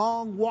on a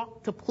long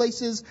walk to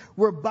places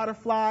where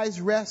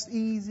butterflies rest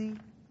easy.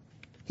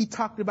 He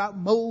talked about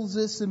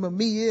Moses and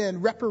Mamiya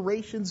and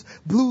reparations,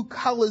 blue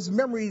colors,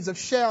 memories of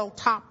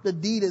shell-topped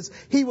Adidas.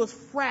 He was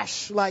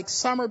fresh like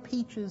summer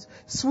peaches,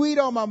 sweet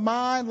on my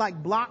mind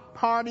like block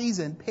parties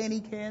and penny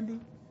candy.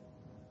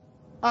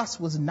 Us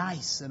was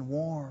nice and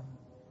warm.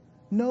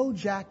 No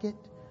jacket,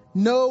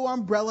 no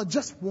umbrella,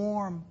 just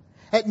warm.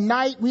 At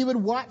night we would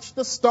watch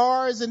the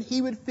stars and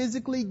he would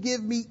physically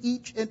give me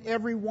each and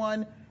every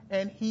one,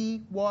 and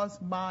he was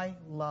my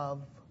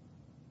love.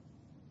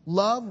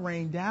 Love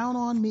rained down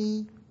on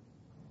me.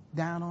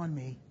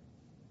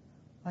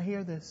 Now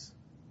hear this.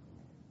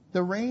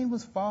 The rain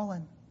was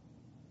falling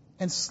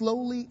and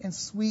slowly and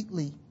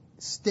sweetly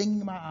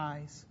stinging my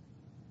eyes.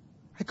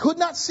 I could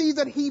not see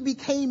that he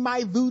became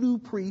my voodoo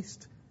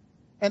priest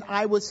and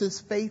I was his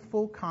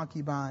faithful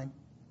concubine.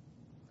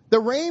 The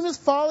rain was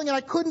falling and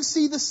I couldn't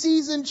see the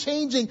season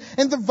changing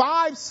and the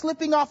vibe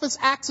slipping off its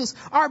axis.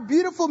 Our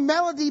beautiful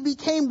melody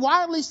became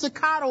wildly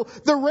staccato.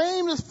 The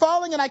rain was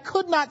falling and I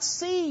could not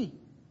see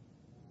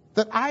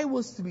that I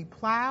was to be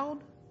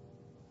plowed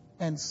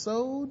and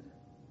sowed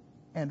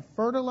and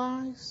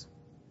fertilized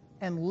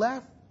and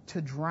left to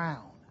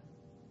drown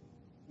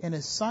in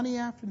a sunny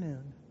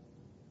afternoon,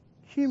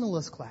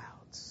 cumulus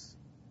clouds,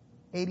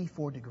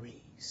 84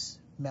 degrees,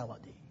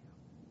 melody.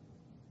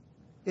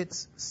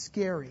 It's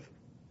scary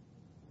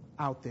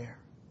out there.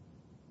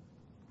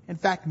 In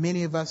fact,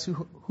 many of us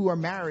who are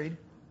married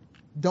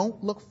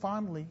don't look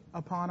fondly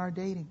upon our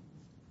dating.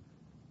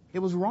 It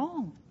was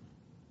wrong.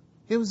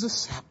 It was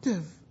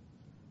deceptive.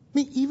 I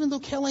mean, even though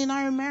Kelly and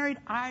I are married,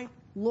 I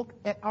look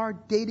at our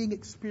dating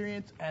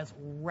experience as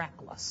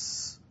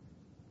reckless,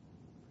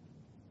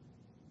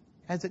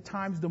 as at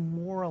times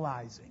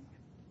demoralizing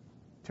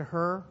to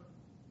her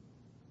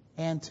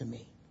and to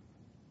me,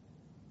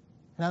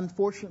 and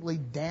unfortunately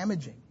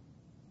damaging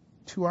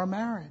to our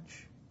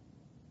marriage.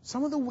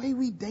 Some of the way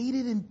we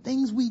dated and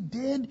things we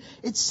did,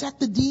 it set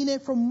the DNA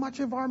for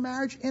much of our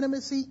marriage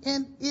intimacy,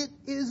 and it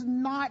is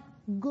not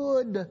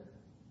good.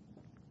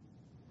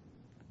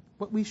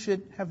 What we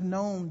should have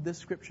known this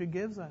scripture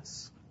gives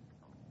us,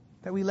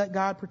 that we let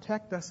God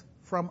protect us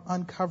from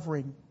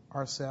uncovering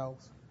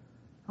ourselves.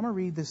 I'm going to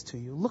read this to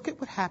you. Look at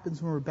what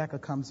happens when Rebekah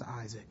comes to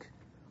Isaac.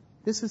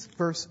 This is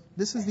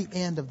the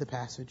end of the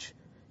passage.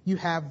 You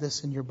have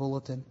this in your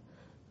bulletin.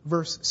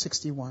 Verse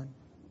 61.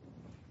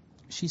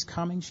 She's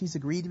coming. She's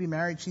agreed to be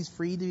married. She's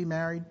free to be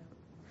married.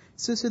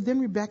 So then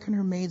Rebekah and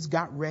her maids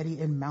got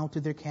ready and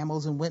mounted their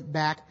camels and went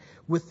back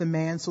with the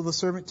man. So the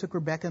servant took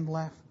Rebekah and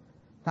left.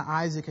 Now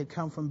Isaac had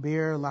come from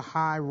Beer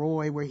Lahai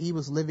Roi, where he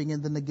was living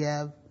in the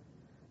Negev.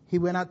 He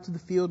went out to the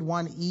field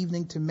one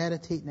evening to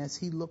meditate, and as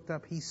he looked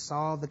up, he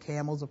saw the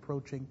camels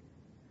approaching.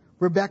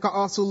 Rebekah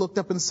also looked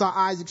up and saw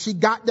Isaac. She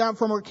got down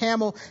from her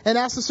camel and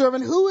asked the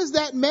servant, "Who is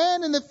that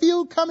man in the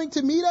field coming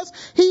to meet us?"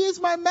 "He is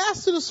my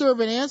master," the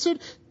servant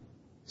answered.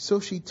 So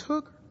she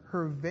took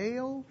her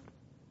veil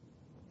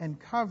and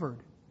covered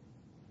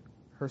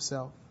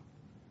herself.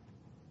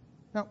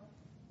 Now,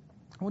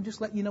 I will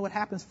just let you know what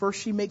happens. First,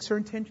 she makes her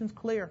intentions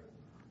clear.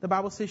 The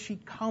Bible says she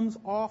comes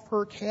off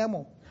her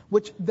camel,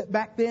 which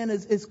back then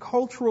is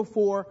cultural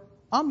for,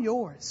 I'm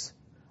yours.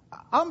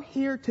 I'm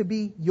here to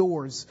be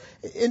yours.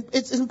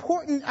 It's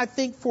important, I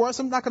think, for us,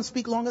 I'm not going to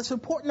speak long, it's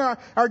important in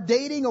our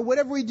dating or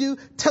whatever we do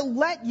to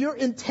let your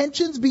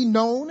intentions be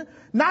known,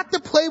 not to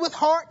play with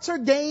hearts or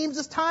games.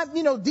 It's time,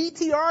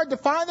 DTR,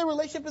 define the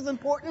relationship is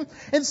important.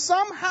 And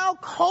somehow,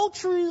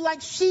 culturally,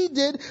 like she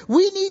did,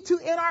 we need to,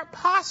 in our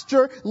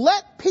posture,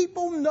 let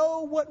people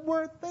know what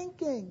we're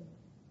thinking.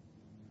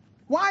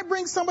 Why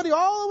bring somebody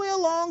all the way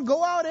along,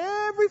 go out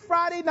every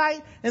Friday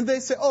night, and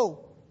they say,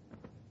 "Oh,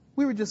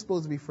 we were just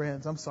supposed to be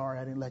friends. I'm sorry,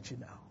 I didn't let you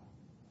know."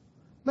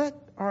 Let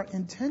our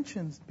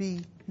intentions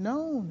be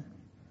known.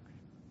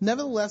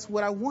 Nevertheless,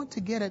 what I want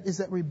to get at is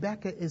that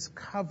Rebekah is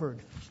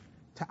covered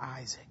to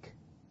Isaac.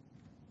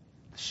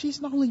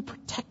 She's not only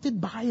protected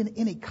by and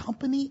in a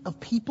company of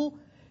people.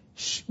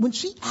 When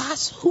she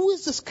asks, "Who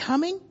is this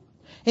coming?"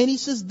 and he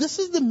says, "This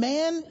is the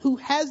man who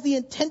has the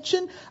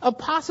intention of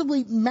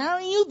possibly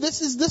marrying you.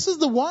 This is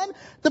the one."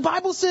 The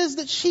Bible says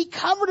that she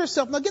covered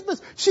herself. Now get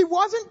this. She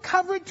wasn't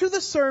covered to the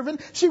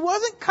servant. She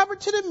wasn't covered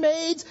to the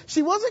maids.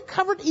 She wasn't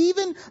covered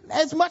even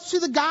as much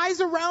to the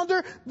guys around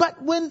her.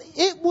 But when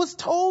it was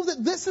told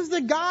that this is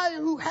the guy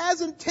who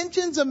has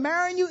intentions of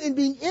marrying you and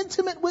being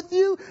intimate with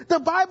you, the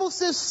Bible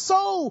says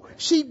so.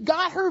 She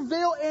got her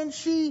veil and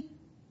she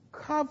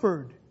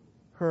covered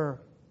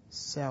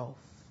herself.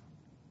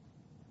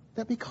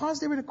 That because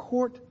they were to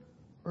court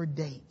or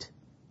date,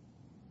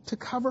 to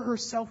cover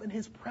herself in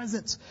his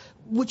presence,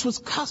 which was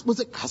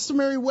a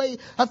customary way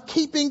of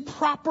keeping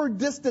proper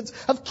distance,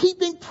 of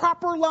keeping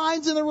proper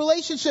lines in the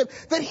relationship,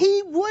 that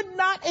he would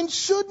not and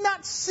should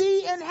not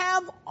see and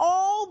have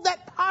all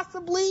that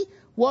possibly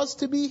was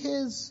to be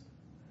his.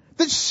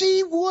 That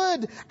she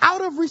would,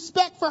 out of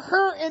respect for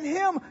her and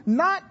him,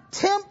 not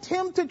tempt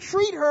him to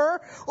treat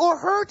her or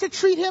her to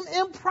treat him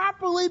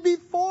improperly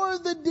before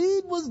the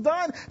deed was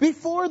done,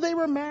 before they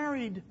were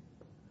married.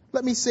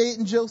 Let me say it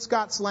in Jill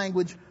Scott's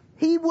language.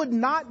 He would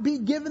not be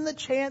given the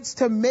chance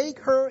to make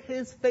her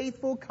his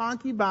faithful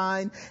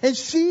concubine, and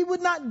she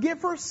would not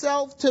give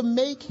herself to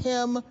make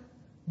him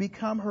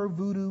become her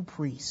voodoo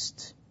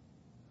priest,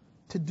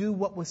 to do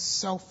what was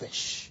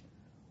selfish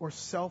or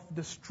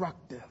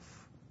self-destructive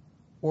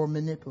or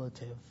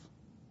manipulative.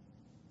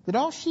 That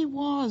all she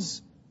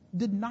was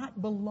did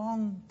not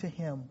belong to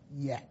him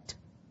yet.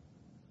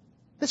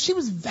 That she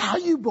was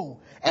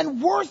valuable and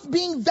worth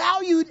being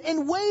valued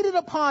and waited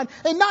upon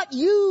and not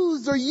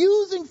used or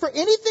using for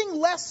anything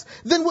less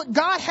than what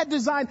God had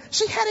designed.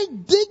 She had a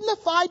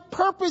dignified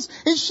purpose,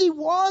 and she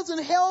was and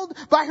held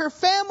by her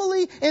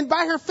family and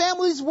by her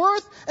family's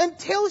worth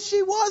until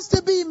she was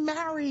to be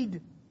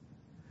married.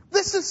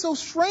 This is so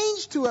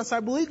strange to us,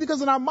 I believe,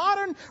 because in our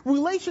modern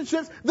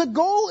relationships, the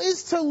goal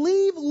is to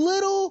leave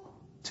little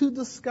to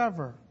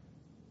discover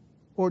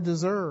or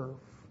deserve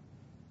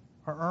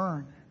or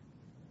earn.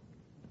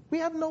 We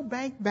have no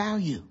bank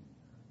value,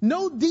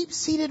 no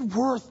deep-seated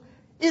worth.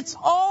 It's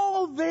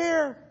all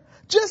there.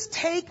 Just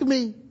take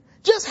me.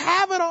 Just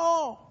have it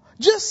all.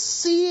 Just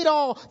see it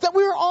all. That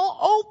we are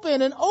all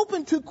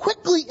open to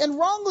quickly and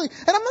wrongly.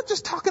 And I'm not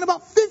just talking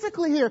about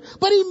physically here,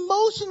 but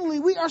emotionally.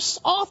 We are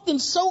often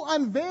so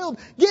unveiled,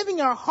 giving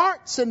our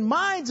hearts and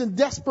minds in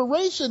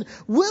desperation,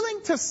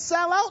 willing to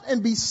sell out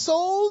and be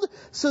sold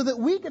so that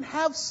we can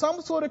have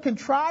some sort of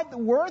contrived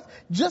worth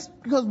just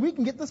because we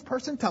can get this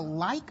person to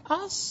like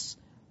us.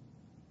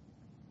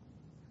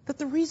 That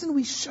the reason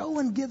we show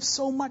and give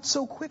so much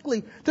so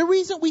quickly, the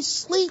reason we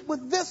sleep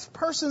with this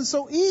person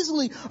so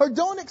easily or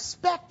don't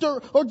expect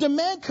or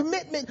demand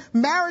commitment,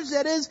 marriage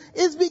that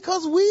is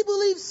because we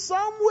believe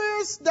somewhere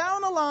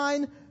down the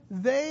line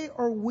they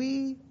or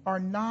we are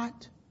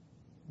not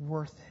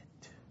worth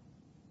it.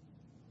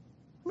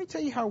 Let me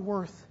tell you how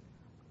worth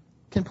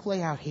can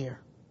play out here.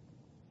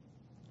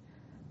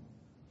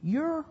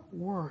 You're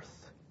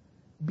worth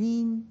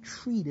being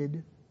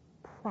treated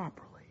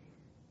properly.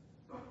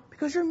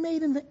 Because you're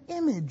made in the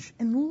image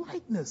and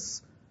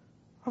likeness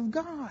of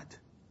God.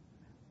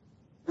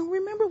 Now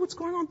remember what's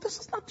going on. This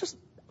is not just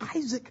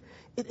Isaac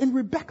and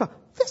Rebekah.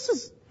 This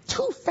is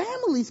two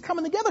families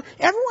coming together.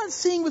 Everyone's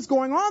seeing what's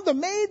going on. The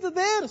maids are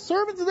there. The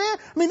servants are there.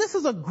 I mean, this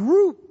is a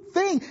group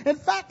thing. In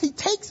fact, he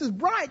takes his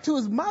bride to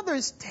his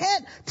mother's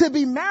tent to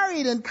be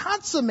married and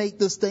consummate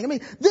this thing. I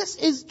mean, this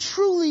is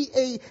truly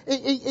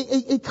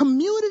a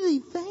community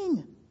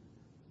thing.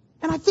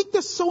 And I think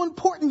that's so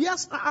important.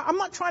 Yes, I'm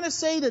not trying to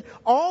say that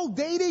all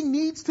dating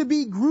needs to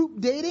be group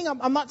dating.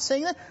 I'm not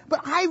saying that.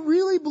 But I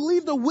really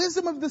believe the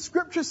wisdom of the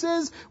scripture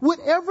says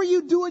whatever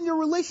you do in your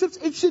relationships,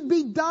 it should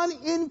be done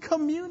in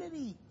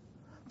community.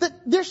 That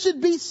there should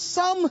be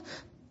some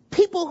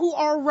people who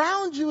are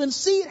around you and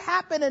see it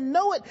happen and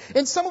know it.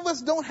 And some of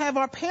us don't have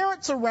our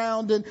parents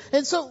around.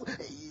 And so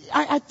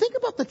I think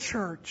about the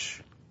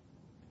church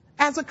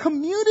as a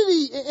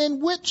community in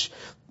which,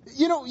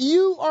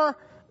 you are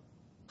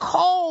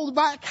called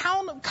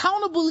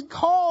accountably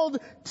called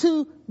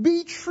to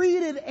be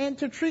treated and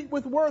to treat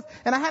with worth.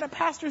 And I had a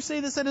pastor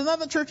say this at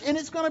another church, and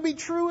it's going to be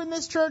true in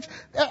this church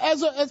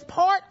as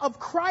part of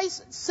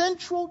Christ's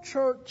central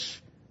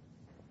church.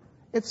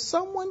 If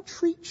someone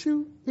treats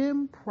you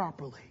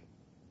improperly,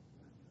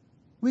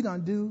 we're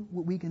going to do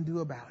what we can do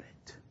about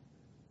it.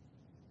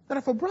 That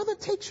if a brother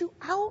takes you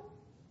out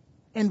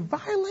and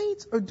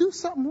violates or do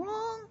something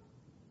wrong,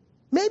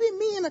 maybe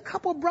me and a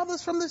couple of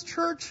brothers from this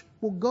church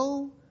will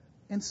go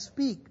and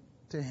speak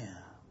to him.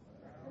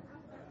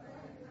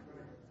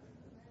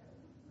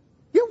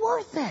 You're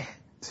worth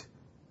that.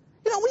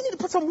 We need to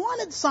put some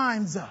wanted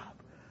signs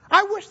up.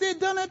 I wish they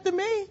had done that to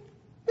me.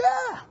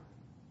 Yeah.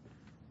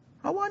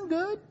 I wasn't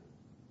good.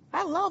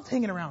 I loved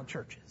hanging around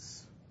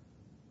churches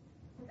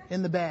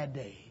in the bad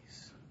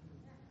days.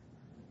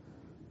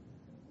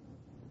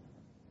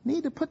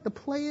 Need to put the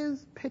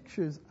players'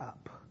 pictures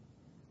up.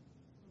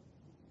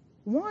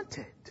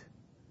 Wanted.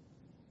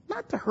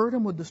 Not to hurt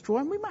him or destroy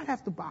him. We might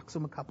have to box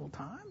him a couple of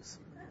times.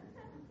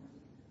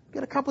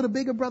 Get a couple of the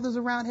bigger brothers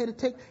around here to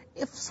take.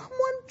 If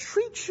someone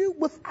treats you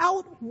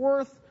without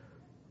worth,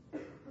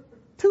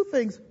 two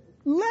things.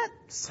 Let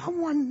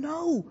someone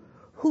know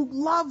who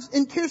loves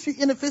and cares for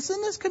you. And if it's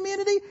in this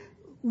community,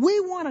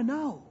 we want to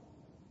know.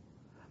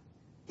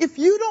 If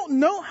you don't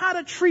know how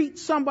to treat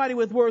somebody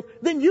with worth,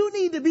 then you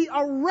need to be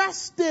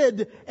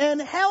arrested and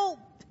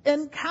helped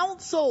and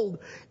counseled.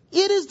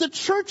 It is the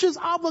church's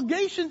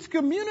obligation to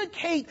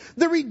communicate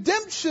the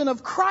redemption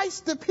of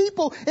Christ to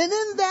people, and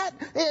in that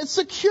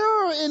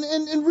secure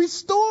and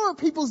restore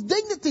people's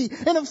dignity.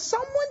 And if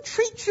someone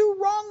treats you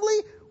wrongly,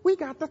 we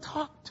got to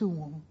talk to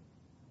them.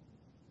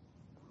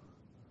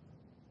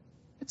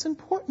 It's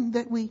important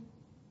that we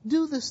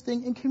do this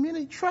thing in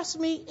community. Trust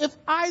me, if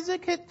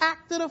Isaac had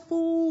acted a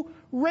fool,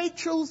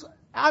 Rebekah's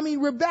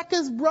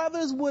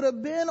brothers would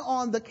have been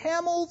on the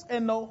camels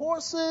and the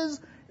horses,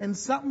 and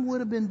something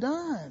would have been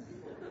done.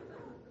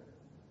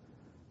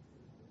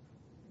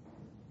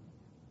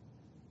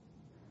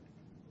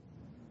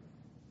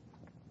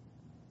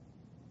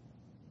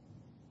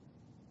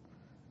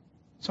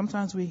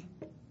 Sometimes we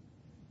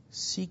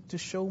seek to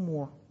show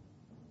more,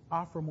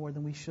 offer more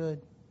than we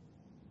should.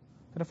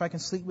 That if I can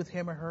sleep with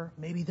him or her,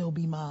 maybe they'll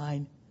be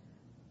mine.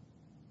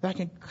 That I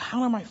can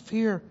counter my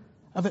fear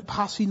of it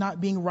possibly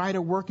not being right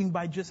or working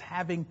by just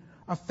having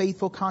a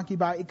faithful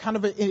concubine, kind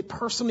of a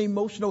personal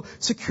emotional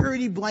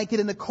security blanket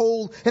in the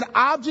cold, an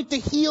object to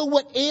heal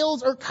what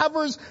ails or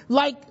covers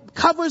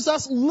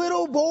us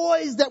little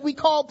boys that we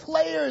call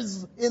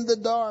players in the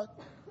dark.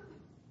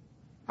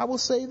 I will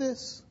say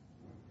this.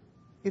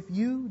 If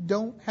you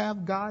don't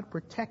have God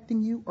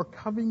protecting you or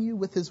covering you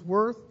with his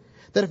worth,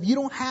 that if you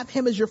don't have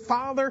him as your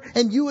father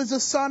and you as a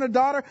son or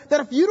daughter,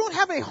 that if you don't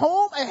have a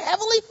home, a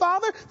heavenly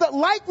father, that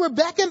like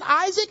Rebekah and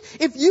Isaac,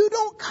 if you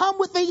don't come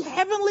with a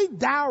heavenly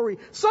dowry,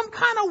 some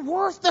kind of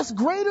worth that's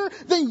greater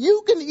than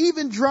you can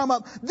even drum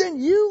up,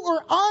 then you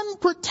are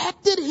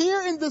unprotected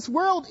here in this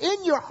world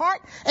in your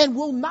heart and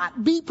will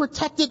not be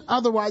protected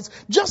otherwise.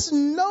 Just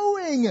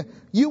knowing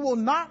you will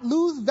not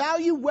lose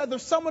value whether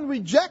someone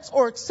rejects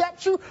or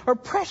accepts you or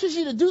pressures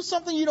you to do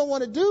something you don't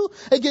want to do,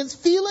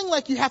 against feeling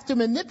like you have to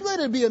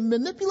manipulate or be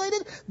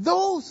manipulated.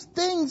 Those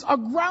things are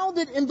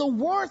grounded in the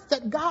worth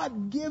that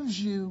God gives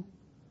you.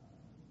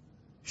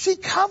 She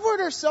covered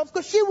herself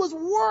because she was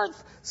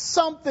worth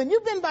something.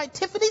 You've been by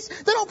Tiffany's.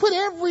 They don't put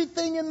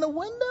everything in the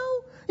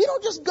window. You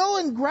don't just go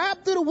and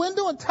grab through the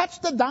window and touch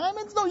the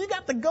diamonds. No, you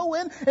got to go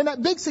in, and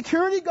that big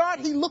security guard,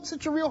 he looks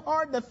at you real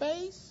hard in the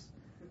face.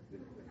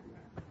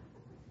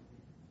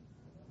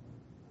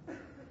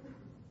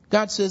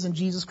 God says in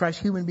Jesus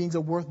Christ, human beings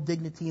are worth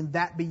dignity,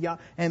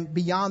 and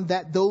beyond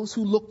that, those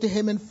who look to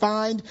him and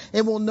find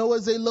and will know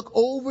as they look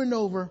over and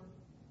over,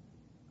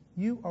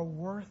 you are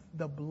worth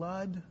the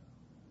blood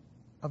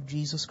of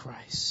Jesus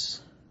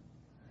Christ.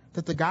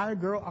 That the guy or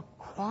girl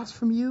across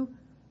from you,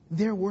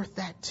 they're worth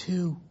that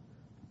too.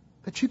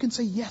 That you can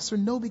say yes or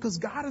no because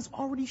God has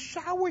already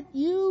showered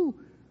you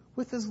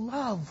with his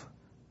love.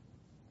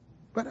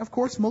 But of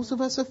course, most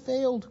of us have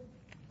failed.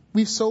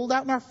 We've sold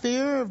out in our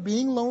fear of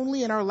being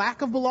lonely and our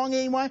lack of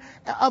belonging,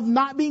 of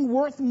not being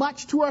worth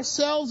much to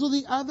ourselves or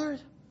the other.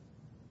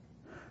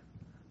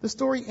 The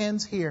story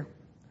ends here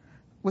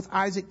with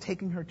Isaac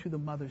taking her to the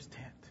mother's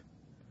tent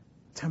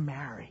to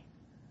marry,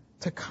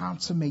 to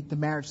consummate the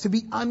marriage, to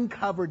be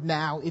uncovered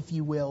now, if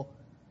you will.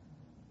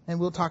 And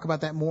we'll talk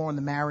about that more on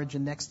the marriage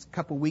in the next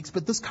couple of weeks.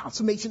 But this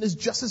consummation is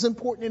just as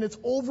important in its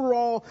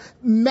overall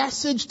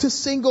message to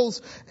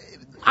singles.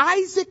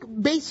 Isaac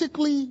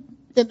basically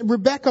and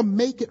Rebekah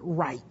make it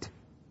right.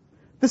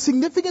 The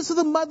significance of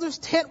the mother's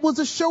tent was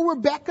to show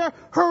Rebekah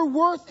her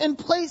worth and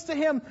place to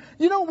him.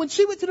 You know, when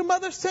she went to the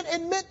mother's tent,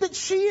 it meant that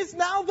she is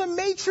now the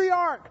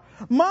matriarch.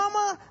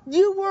 Mama,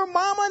 you were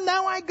mama,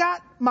 now I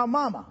got my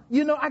mama.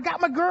 You know, I got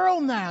my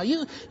girl now.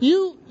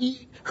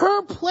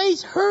 Her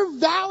place, her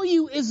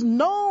value is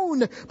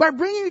known by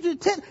bringing her to the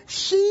tent.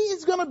 She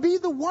is going to be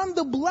the one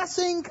the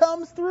blessing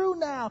comes through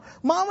now.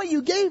 Mama,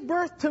 you gave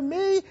birth to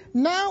me.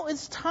 Now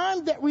it's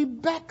time that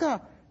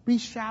Rebekah be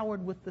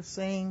showered with the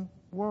same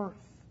worth.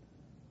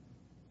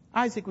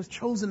 Isaac was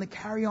chosen to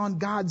carry on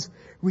God's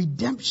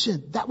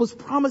redemption that was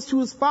promised to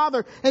his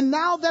father. And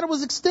now that it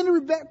was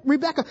extended to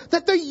Rebekah,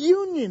 that their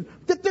union,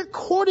 that their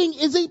courting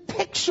is a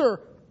picture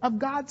of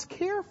God's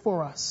care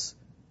for us.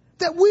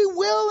 That we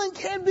will and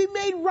can be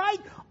made right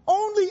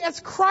only as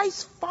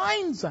Christ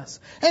finds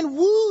us and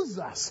woos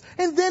us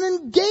and then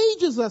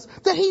engages us.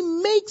 That he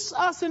makes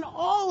us in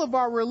all of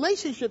our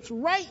relationships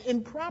right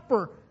and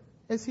proper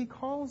as he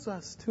calls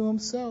us to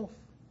himself.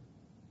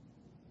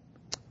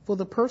 For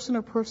the person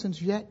or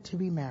persons yet to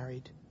be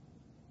married,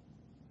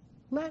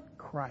 let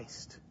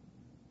Christ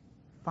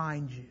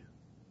find you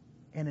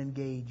and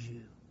engage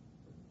you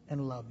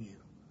and love you.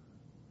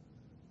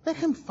 Let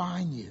him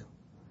find you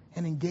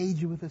and engage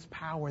you with his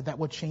power that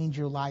will change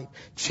your life.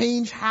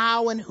 Change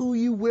how and who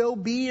you will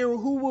be or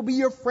who will be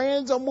your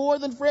friends or more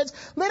than friends.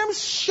 Let him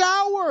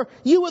shower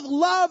you with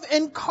love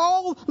and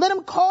let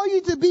him call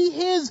you to be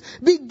his.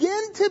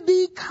 Begin to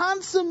be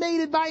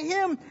consummated by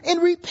him in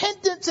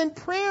repentance and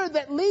prayer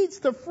that leads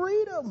to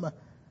freedom.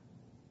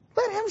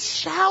 Let him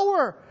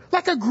shower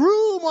like a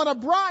groom on a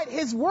bride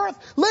his worth.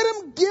 Let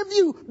him give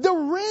you the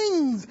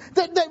rings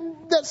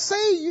that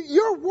say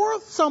you're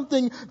worth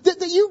something,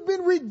 that you've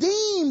been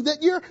redeemed, that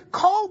you're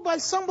called by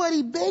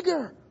somebody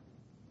bigger.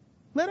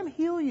 Let him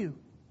heal you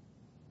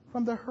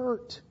from the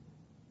hurt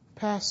of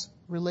past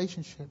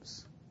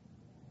relationships.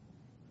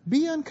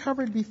 Be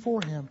uncovered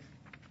before him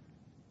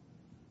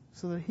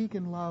so that he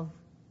can love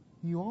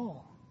you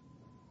all.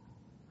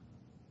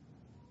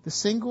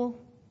 Single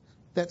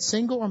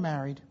or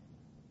married,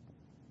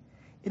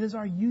 it is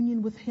our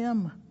union with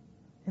him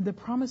and the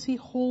promise he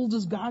holds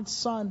as God's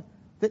son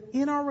that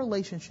in our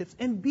relationships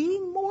and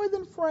being more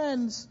than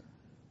friends,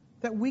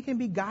 that we can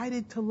be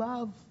guided to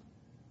love,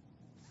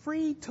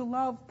 free to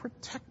love,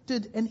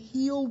 protected and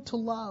healed to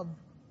love,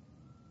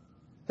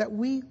 that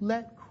we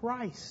let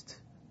Christ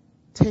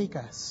take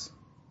us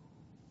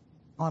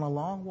on a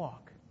long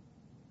walk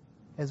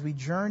as we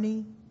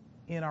journey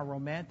in our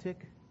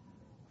romantic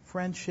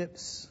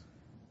friendships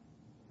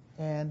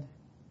and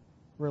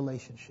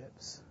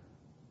relationships.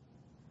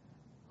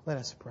 Let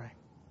us pray.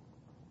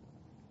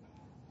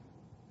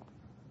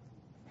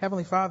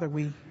 Heavenly Father,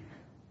 we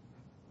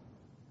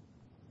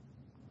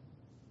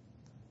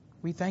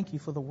thank you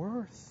for the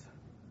worth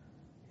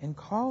and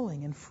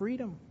calling and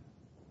freedom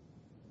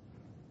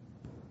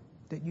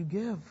that you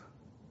give,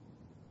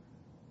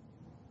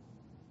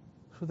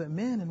 so that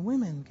men and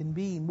women can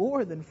be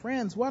more than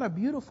friends. What a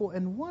beautiful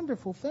and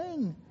wonderful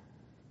thing.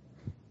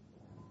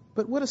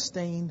 But what a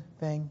stained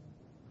thing.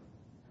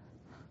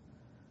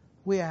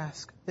 We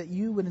ask that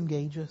you would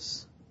engage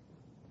us,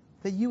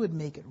 that you would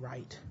make it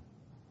right,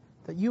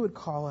 that you would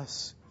call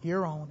us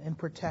your own and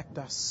protect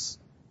us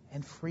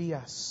and free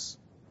us.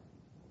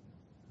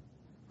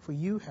 For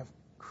you have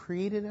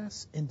created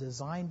us and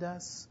designed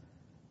us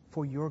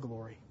for your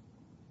glory.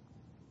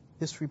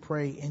 This we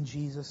pray in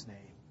Jesus' name.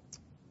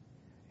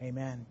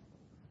 Amen.